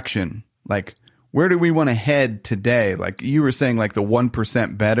direction. Like, where do we want to head today? Like you were saying, like the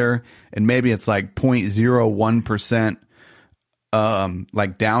 1% better, and maybe it's like 0.01%,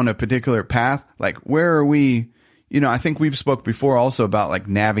 like down a particular path. Like, where are we? You know, I think we've spoke before also about like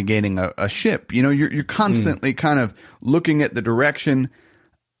navigating a ship. You know, you're constantly kind of looking at the direction.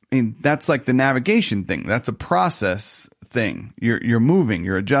 I mean, that's like the navigation thing. That's a process thing. You're moving,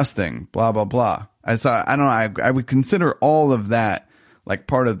 you're adjusting, blah, blah, blah. I don't know. I would consider all of that like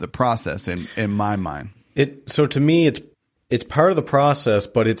part of the process in my mind. So to me, it's part of the process,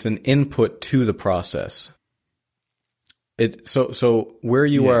 but it's an input to the process. So where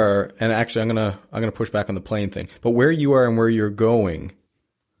you are, and actually I'm gonna push back on the plane thing, but where you are and where you're going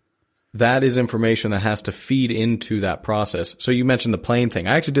that is information that has to feed into that process. So you mentioned the plane thing.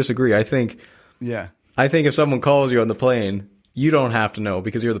 I actually disagree. I think if someone calls you on the plane, you don't have to know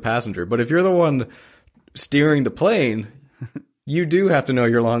because you're the passenger. But if you're the one steering the plane, you do have to know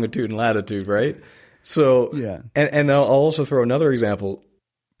your longitude and latitude, right? So, and I'll also throw another example.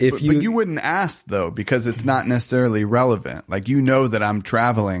 But you wouldn't ask, though, because it's not necessarily relevant. Like, you know that I'm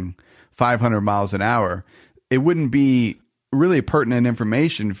traveling 500 miles an hour. It wouldn't be really pertinent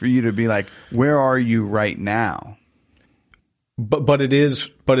information for you to be like, where are you right now? But it is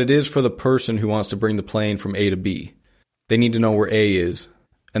for the person who wants to bring the plane from A to B. They need to know where A is,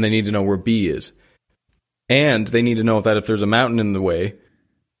 and they need to know where B is. And they need to know that if there's a mountain in the way,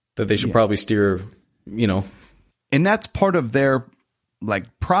 that they should probably steer, And that's part of their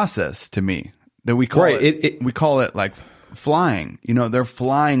like process to me, that we call we call it like flying. They're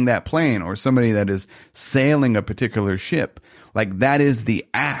flying that plane, or somebody that is sailing a particular ship. Like, that is the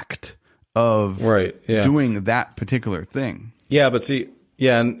act of doing that particular thing. Yeah, but see,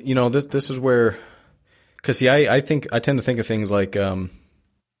 and this is where, because see, I tend to think of things like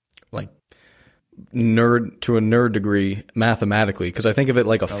nerd to a nerd degree mathematically, because I think of it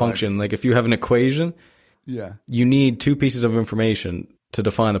like a function. Like if you have an equation, you need two pieces of information to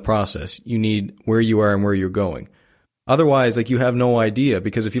define the process. You need where you are and where you're going. Otherwise, like, you have no idea,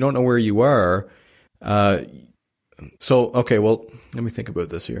 because if you don't know where you are, okay, well, let me think about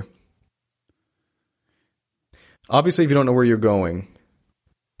this here. Obviously, if you don't know where you're going,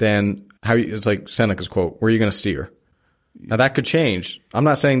 then it's like Seneca's quote, where are you going to steer? Now that could change. I'm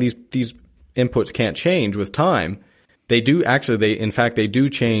not saying these inputs can't change with time. They do actually, in fact, they do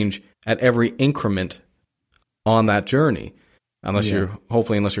change at every increment on that journey. Unless you're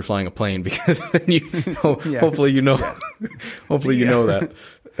flying a plane, because then hopefully you know that.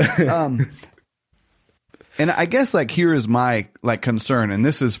 And I guess, like, here is my like concern, and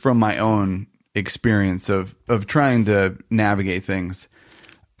this is from my own experience of trying to navigate things.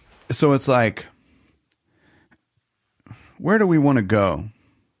 So it's like, where do we want to go?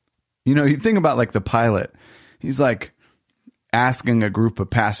 You think about like the pilot. He's like asking a group of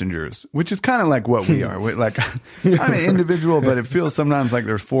passengers, which is kind of like what we are. Like, I'm an individual, but it feels sometimes like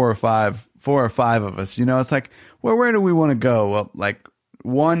there's four or five of us. It's like, well, where do we want to go? Well, like,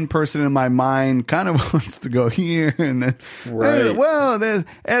 one person in my mind kind of wants to go here, and then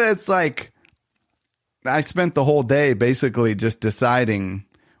and it's like, I spent the whole day basically just deciding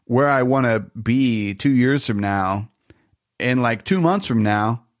where I want to be 2 years from now, and like 2 months from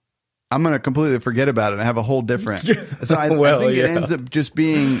now, I'm going to completely forget about it and have a whole different. So I think it ends up just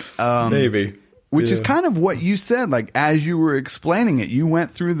being maybe, which is kind of what you said. Like, as you were explaining it, you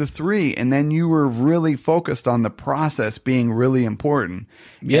went through the three, and then you were really focused on the process being really important.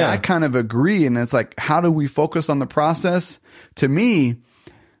 Yeah, and I kind of agree. And it's like, how do we focus on the process? To me,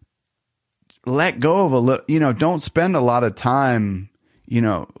 let go of a little. Don't spend a lot of time.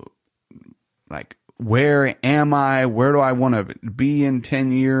 Like, where am I? Where do I want to be in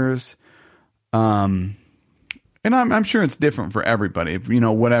 10 years? And I'm sure it's different for everybody,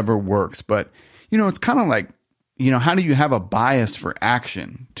 whatever works, but it's kind of like, how do you have a bias for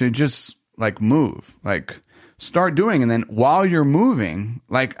action to just like move, like start doing. And then while you're moving,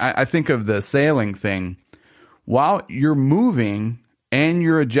 like I think of the sailing thing, while you're moving and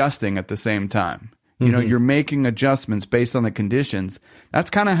you're adjusting at the same time, you're making adjustments based on the conditions. That's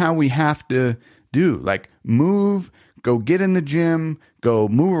kind of how we have to do, like, move, go get in the gym, go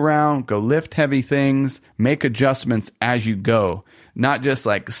move around, go lift heavy things, make adjustments as you go. Not just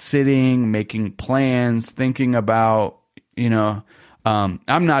like sitting, making plans, thinking about, I'm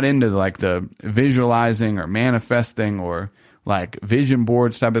not into like the visualizing or manifesting or like vision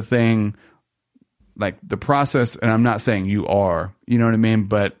boards type of thing. Like the process, and I'm not saying you are, you know what I mean?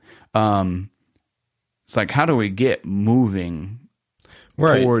 But it's like, how do we get moving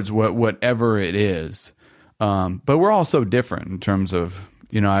towards whatever it is? But we're all so different in terms of,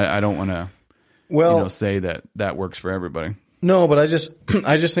 I don't want to, say that works for everybody. No, but I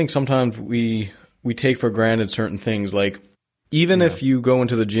just think sometimes we take for granted certain things. Like, even if you go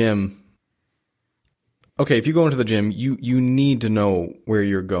into the gym, okay, if you go into the gym, you need to know where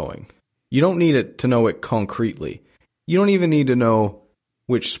you're going. You don't need it to know it concretely. You don't even need to know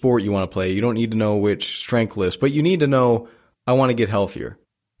which sport you want to play. You don't need to know which strength list, but you need to know, I want to get healthier.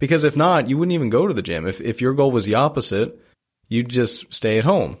 Because if not, you wouldn't even go to the gym. If your goal was the opposite, you'd just stay at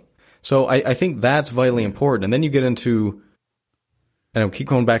home. So I think that's vitally important. And then you get into, and I'll keep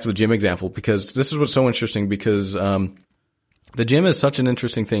going back to the gym example, because this is what's so interesting, because the gym is such an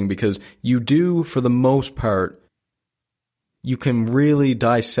interesting thing, because you do, for the most part, you can really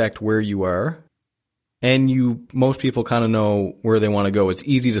dissect where you are and most people kind of know where they want to go. It's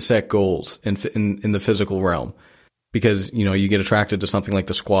easy to set goals in the physical realm because, you get attracted to something like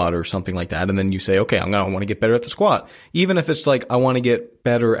the squat or something like that. And then you say, okay, I want to get better at the squat. Even if it's like, I want to get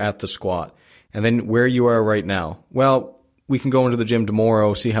better at the squat. And then where you are right now. Well, we can go into the gym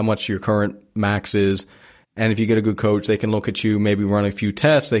tomorrow, see how much your current max is. And if you get a good coach, they can look at you, maybe run a few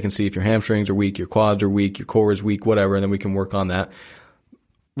tests. They can see if your hamstrings are weak, your quads are weak, your core is weak, whatever. And then we can work on that.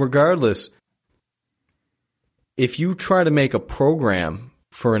 Regardless, if you try to make a program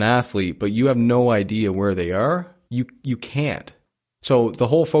for an athlete, but you have no idea where they are, you can't. So the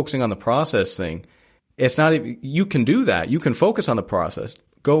whole focusing on the process thing, it's not, you can do that. You can focus on the process.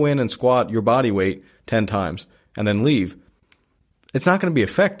 Go in and squat your body weight 10 times and then leave. It's not going to be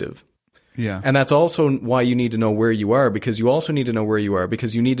effective. Yeah. And that's also why you need to know where you are, because you also need to know where you are,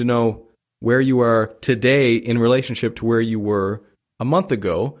 because you need to know where you are today in relationship to where you were a month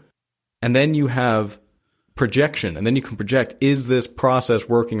ago. And then you have projection, and then you can project, is this process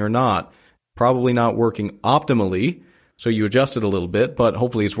working or not? Probably not working optimally, so you adjust it a little bit, but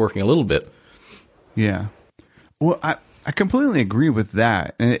hopefully it's working a little bit. Yeah. Well, I completely agree with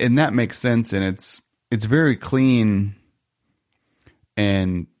that, and that makes sense, and it's very clean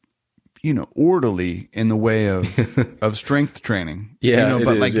and orderly in the way of strength training. Yeah,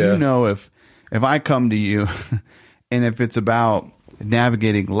 but it is, if I come to you and if it's about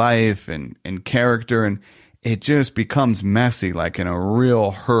navigating life and character, and it just becomes messy, like in a real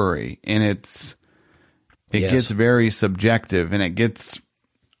hurry, and it gets very subjective, and it gets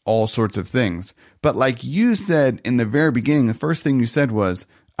all sorts of things. But like you said in the very beginning, the first thing you said was,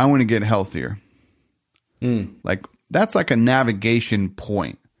 I want to get healthier. Like that's like a navigation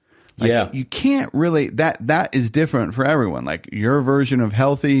point. Like, you can't really, that is different for everyone. Like your version of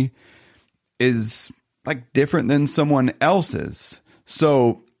healthy is like different than someone else's.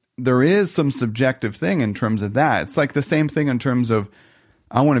 So there is some subjective thing in terms of that. It's like the same thing in terms of,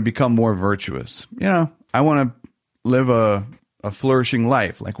 I want to become more virtuous. I want to live a flourishing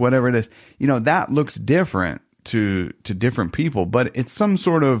life, like whatever it is. That looks different to different people, but it's some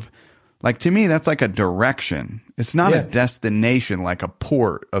sort of, like, to me, that's like a direction. It's not a destination, like a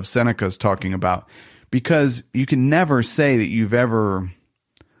port of Seneca's talking about, because you can never say that you've ever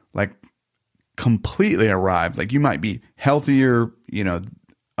like completely arrived. Like you might be healthier,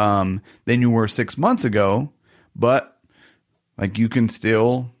 than you were 6 months ago, but like you can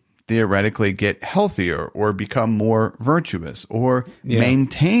still theoretically get healthier or become more virtuous or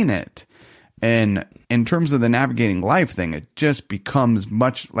maintain it. And in terms of the navigating life thing, it just becomes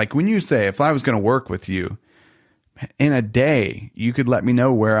much like when you say, if I was going to work with you in a day, you could let me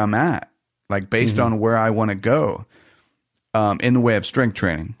know where I'm at, like based on where I want to go. In the way of strength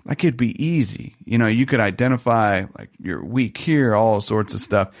training, like it'd be easy. You could identify like you're weak here, all sorts of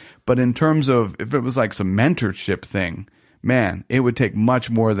stuff. But in terms of if it was like some mentorship thing, man, it would take much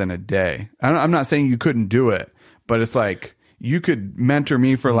more than a day. I'm not saying you couldn't do it, but it's like you could mentor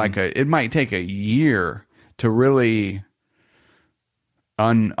me for like it might take a year to really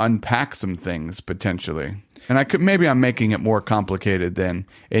unpack some things potentially. And maybe I'm making it more complicated than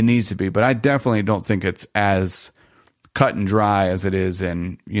it needs to be, but I definitely don't think it's as cut and dry as it is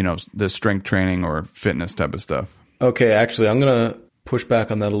in, the strength training or fitness type of stuff. Okay, actually, I'm going to push back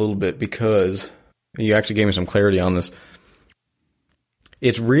on that a little bit because you actually gave me some clarity on this.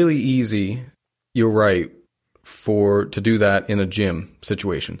 It's really easy, you're right, to do that in a gym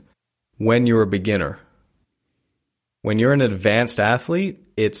situation when you're a beginner. When you're an advanced athlete,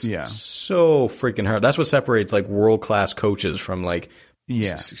 it's so freaking hard. That's what separates like world-class coaches from like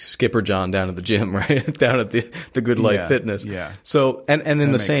Skipper John down at the gym, right? Down at the Good Life Fitness. Yeah. So and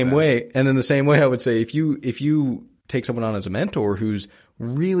in the same way, I would say if you take someone on as a mentor who's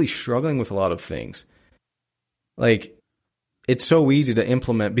really struggling with a lot of things, like it's so easy to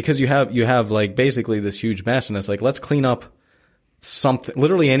implement because you have like basically this huge mess, and it's like, let's clean up something,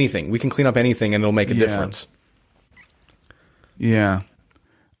 literally anything. We can clean up anything and it'll make a difference. Yeah.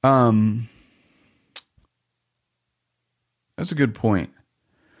 That's a good point.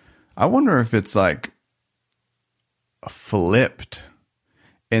 I wonder if it's like flipped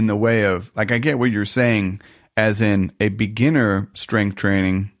in the way of, like, I get what you're saying, as in a beginner strength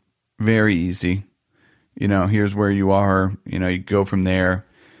training, very easy. Here's where you are, you go from there.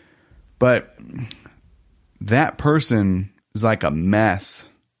 But that person is like a mess.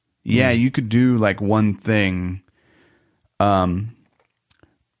 Yeah, you could do like one thing. But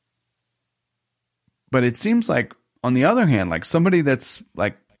it seems like, on the other hand, like somebody that's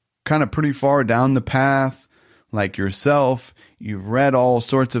like kind of pretty far down the path, like yourself, you've read all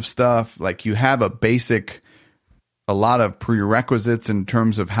sorts of stuff, like you have a basic a lot of prerequisites in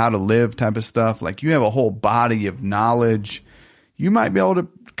terms of how to live type of stuff. Like you have a whole body of knowledge. You might be able to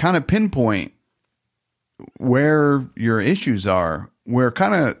kind of pinpoint where your issues are, where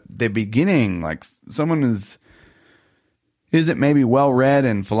kind of the beginning, like someone isn't maybe well read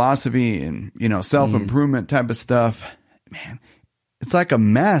in philosophy and, self-improvement type of stuff. Man, it's like a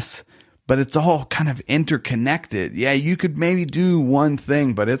mess, but it's all kind of interconnected. Yeah, you could maybe do one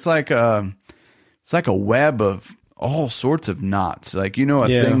thing, but it's like a web of all sorts of knots. Like,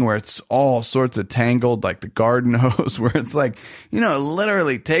 thing where it's all sorts of tangled, like the garden hose, where it's like, it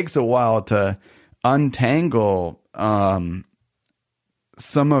literally takes a while to untangle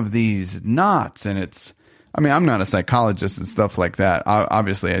some of these knots. And I'm not a psychologist and stuff like that,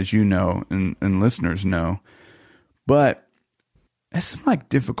 obviously, as you know, and listeners know, but it's some like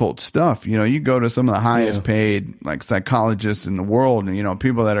difficult stuff. You go to some of the highest paid like psychologists in the world and,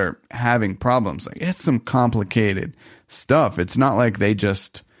 people that are having problems, like it's some complicated stuff. It's not like they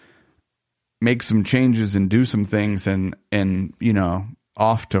just make some changes and do some things and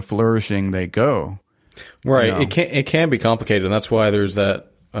off to flourishing they go. Right. It can be complicated. And that's why there's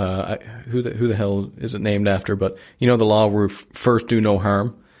that, who the hell is it named after? But the law where first do no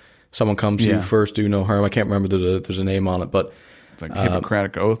harm. Someone comes to you, first do no harm. I can't remember there's a name on it, but it's like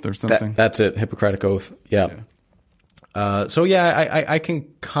Hippocratic Oath or something. That's it. Hippocratic Oath. Yeah. I can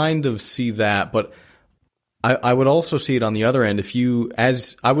kind of see that, but I would also see it on the other end.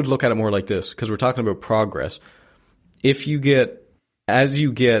 I would look at it more like this, because we're talking about progress. As you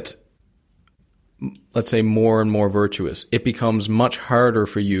get, let's say, more and more virtuous, it becomes much harder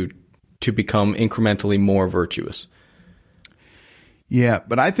for you to become incrementally more virtuous. Yeah,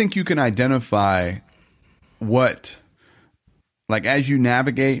 but I think you can identify what, like, as you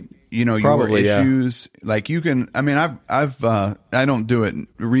navigate, Probably, your issues, like you can, I don't do it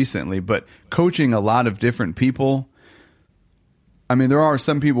recently, but coaching a lot of different people. There are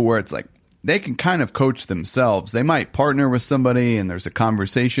some people where it's like, they can kind of coach themselves. They might partner with somebody and there's a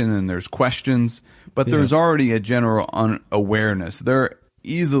conversation and there's questions, but there's already a general awareness. They're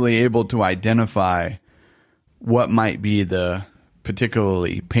easily able to identify what might be the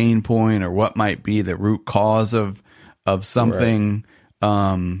particularly pain point or what might be the root cause of something.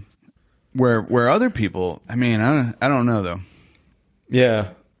 Right. Where other people, I don't know though. Yeah,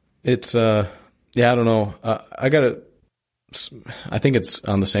 it's I don't know. I think it's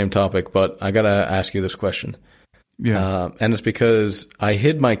on the same topic, but I gotta ask you this question. Yeah, and it's because I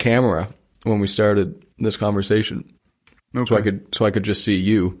hid my camera when we started this conversation, so I could just see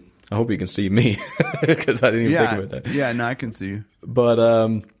you. I hope you can see me, because I didn't even think about that. Yeah, no, I can see you.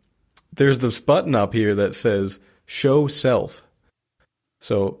 But there's this button up here that says "Show Self."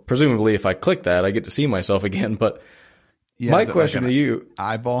 So presumably, if I click that, I get to see myself again. But my question to you,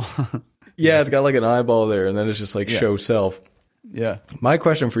 eyeball. Yeah, it's got like an eyeball there, and then it's just like show self. Yeah. My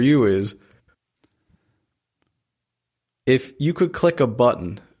question for you is, if you could click a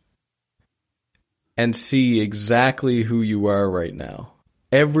button and see exactly who you are right now,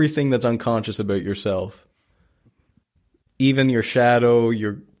 everything that's unconscious about yourself, even your shadow,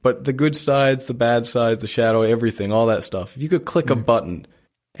 but the good sides, the bad sides, the shadow, everything, all that stuff. If you could click a button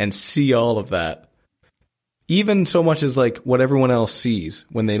and see all of that, even so much as like what everyone else sees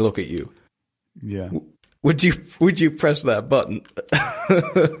when they look at you. Yeah. Would you press that button?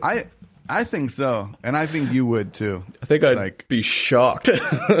 I think so, and I think you would too. I think I'd be shocked.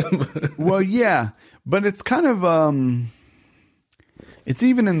 Well, yeah, but it's kind of it's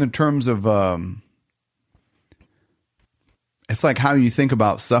even in the terms of it's like how you think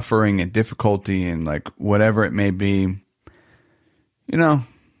about suffering and difficulty and like whatever it may be.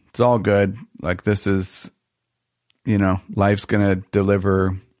 It's all good. Like this is, life's gonna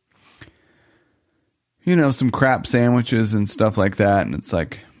deliver, some crap sandwiches and stuff like that, and it's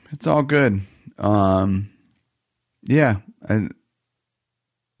like it's all good. Yeah.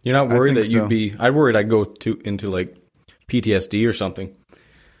 You're not worried that you'd be? I'm worried I'd go into like PTSD or something.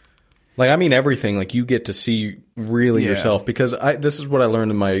 Like, everything. Like, you get to see really yourself, because this is what I learned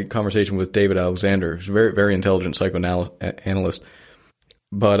in my conversation with David Alexander, who's a very, very intelligent psychoanalyst,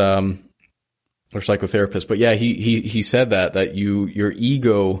 but or psychotherapist. But yeah, he said that your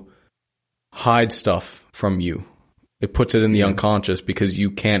ego hides stuff from you. It puts it in the unconscious because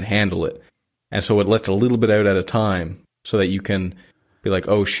you can't handle it, and so it lets a little bit out at a time so that you can be like,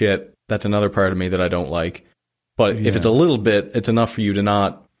 oh shit, that's another part of me that I don't like. But if it's a little bit, it's enough for you to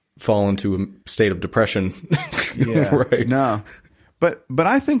not fall into a state of depression. Yeah. Right. No. But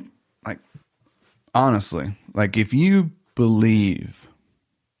I think, like, honestly, like, if you believe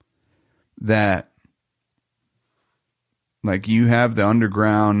that, like, you have the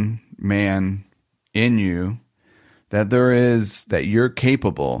underground man in you that you're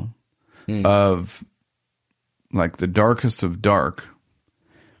capable of, like, the darkest of dark,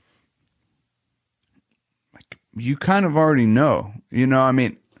 like, you kind of already know, you know, I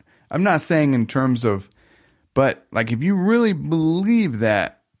mean, I'm not saying in terms of, but like, if you really believe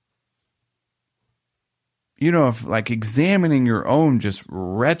that, you know, if like examining your own just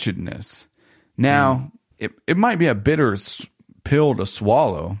wretchedness, now it might be a bitter pill to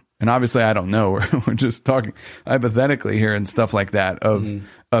swallow. And obviously I don't know, we're just talking hypothetically here and stuff like that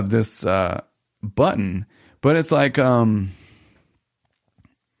of this, button, but it's like, I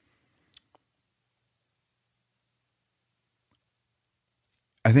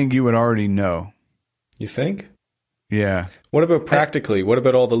think you would already know. You think? Yeah. What about practically? What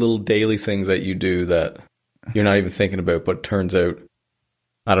about all the little daily things that you do that you're not even thinking about, but turns out,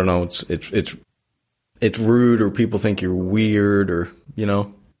 I don't know, it's rude, or people think you're weird, or, you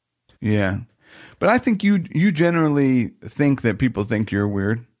know? Yeah. But I think you generally think that people think you're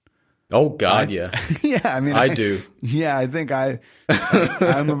weird. Oh God, yeah. Yeah, I mean, I do. Yeah, I think I'm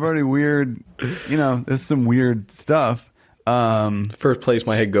a very weird, you know, there's some weird stuff. First place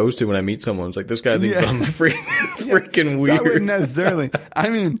my head goes to when I meet someone, it's like, this guy thinks I'm freaking weird. So I wouldn't necessarily. I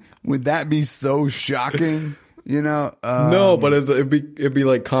mean, would that be so shocking? You know? No, but it'd be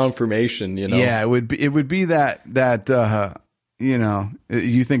like confirmation. You know? Yeah, it would be that you know,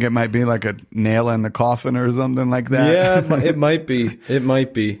 you think it might be like a nail in the coffin or something like that. Yeah, it might be. It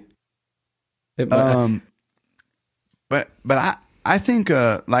might be. But I think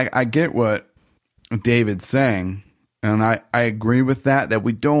like, I get what David's saying. And I agree with that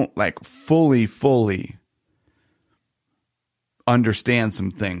we don't like fully understand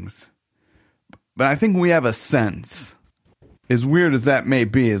some things. But I think we have a sense, as weird as that may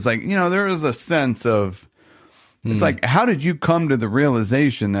be, it's like, you know, there is a sense of, it's like, how did you come to the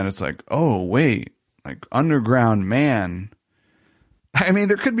realization that it's like, oh, wait, like Underground Man? I mean,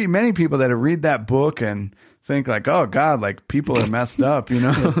 there could be many people that read that book and think like, oh God, like people are messed up, you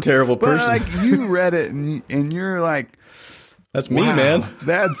know? Terrible person. But like, you read it and you're like, that's me, wow, man.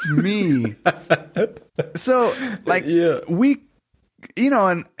 That's me. So like, we, you know,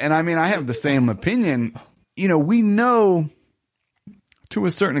 and I mean, I have the same opinion, you know, we know to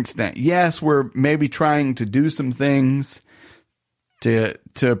a certain extent, yes, we're maybe trying to do some things to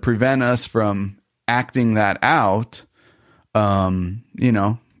prevent us from acting that out, you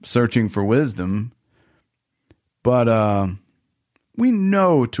know, searching for wisdom. But we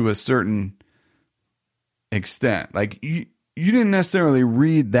know to a certain extent, like you didn't necessarily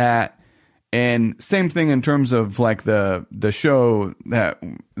read that. And same thing in terms of like the show that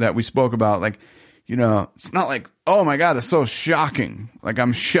we spoke about, like, you know, it's not like, oh my God, it's so shocking. Like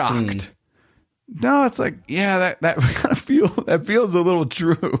I'm shocked. No, it's like, yeah, that kind of feels a little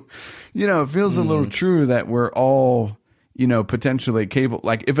true. You know, it feels a little true that we're all, you know, potentially capable.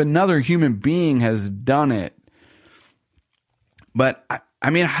 Like if another human being has done it. But I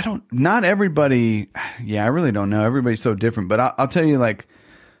mean, not everybody, yeah, I really don't know. Everybody's so different, but I'll tell you, like,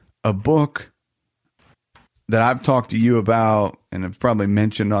 a book that I've talked to you about and have probably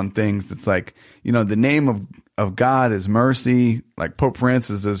mentioned on things. It's like, you know, the name of God is mercy. Like Pope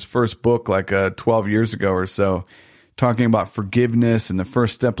Francis's first book, like 12 years ago or so, talking about forgiveness and the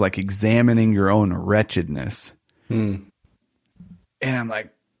first step, like examining your own wretchedness. And I'm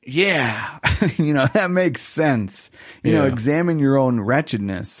like, yeah, you know, that makes sense. You know, examine your own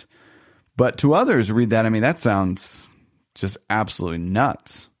wretchedness. But to others read that, I mean, that sounds just absolutely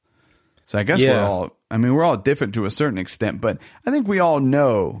nuts. So I guess we're all different to a certain extent, but I think we all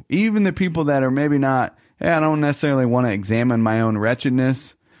know, even the people that are maybe not, hey, I don't necessarily want to examine my own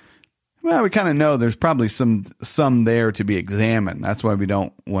wretchedness. Well, we kind of know there's probably some there to be examined. That's why we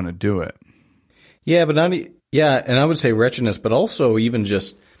don't want to do it. Yeah, but and I would say wretchedness, but also even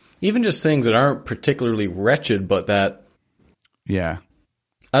just things that aren't particularly wretched, but that, yeah,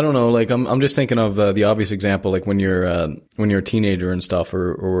 I don't know. Like I'm just thinking of the obvious example, like when you're a teenager and stuff,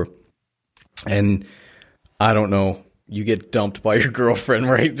 and I don't know, you get dumped by your girlfriend,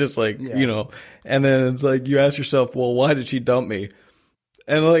 right? Just like, you know, and then it's like you ask yourself, well, why did she dump me?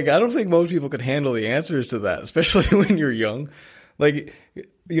 And like, I don't think most people could handle the answers to that, especially when you're young. Like,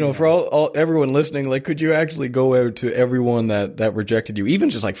 you know, for everyone listening, like, could you actually go out to everyone that rejected you,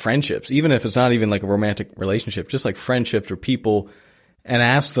 even just like friendships, even if it's not even like a romantic relationship, just like friendships or people, and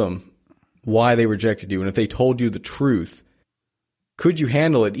ask them why they rejected you? And if they told you the truth, could you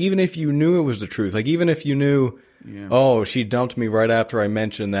handle it, even if you knew it was the truth? Like, even if you knew, oh, she dumped me right after I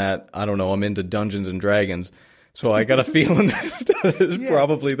mentioned that, I don't know, I'm into Dungeons and Dragons, so I got a feeling that it's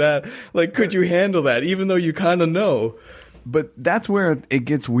probably that. Like, could you handle that, even though you kind of know? But that's where it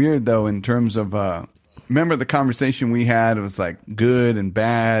gets weird, though, in terms of remember the conversation we had? It was like good and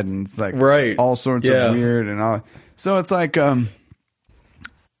bad, and it's like right. all sorts of weird and all. So it's like, you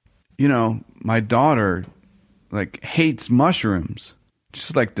know, my daughter like hates mushrooms,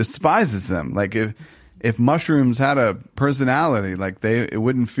 just like despises them. Like if mushrooms had a personality, like it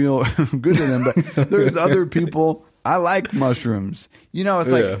wouldn't feel good to them. But there's other people. I like mushrooms. You know,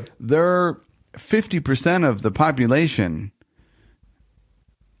 it's like they're 50% of the population.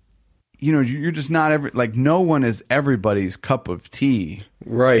 You know, you're just not like no one is everybody's cup of tea.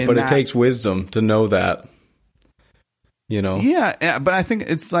 Right, but it takes wisdom to know that. You know? Yeah, but I think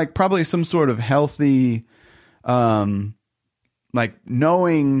it's like probably some sort of healthy, like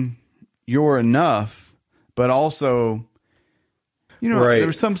knowing you're enough, but also, you know,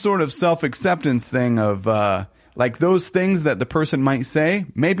 there's some sort of self-acceptance thing of like those things that the person might say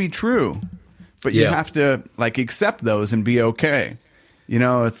may be true, but you have to like accept those and be okay. You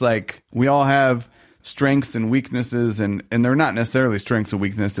know, it's like we all have strengths and weaknesses, and they're not necessarily strengths and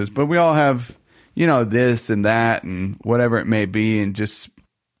weaknesses, but we all have, you know, this and that and whatever it may be. And just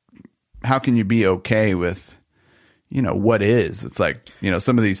how can you be okay with, you know, what is? It's like, you know,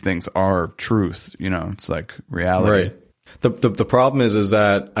 some of these things are truth, you know, it's like reality. Right. The problem is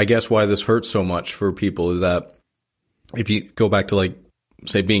that I guess why this hurts so much for people is that if you go back to like,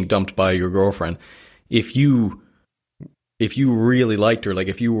 say, being dumped by your girlfriend, if you really liked her, like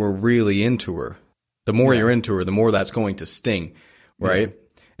if you were really into her, the more you're into her, the more that's going to sting, right? Yeah.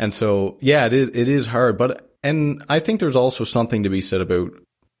 And so, it is hard, and I think there's also something to be said about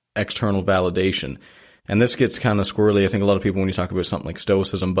external validation. And this gets kind of squirrely. I think a lot of people, when you talk about something like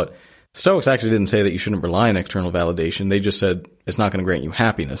Stoicism, but Stoics actually didn't say that you shouldn't rely on external validation. They just said it's not going to grant you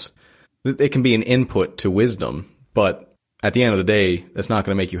happiness. It can be an input to wisdom, but at the end of the day, that's not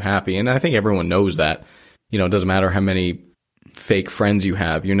going to make you happy. And I think everyone knows that. You know, it doesn't matter how many fake friends you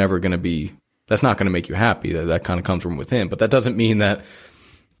have, you're never going to be, that's not going to make you happy. That kind of comes from within. But that doesn't mean that,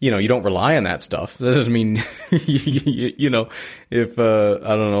 you know, you don't rely on that stuff. That doesn't mean, you know, if, I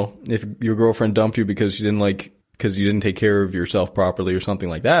don't know, if your girlfriend dumped you because you didn't take care of yourself properly or something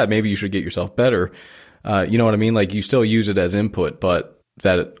like that, maybe you should get yourself better. You know what I mean? Like you still use it as input, but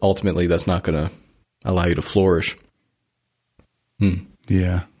that ultimately that's not going to allow you to flourish.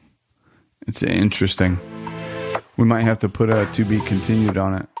 Yeah. It's interesting. We might have to put a to be continued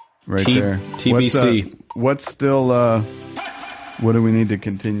on it right there. TBC. What's still, what do we need to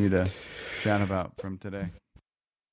continue to chat about from today?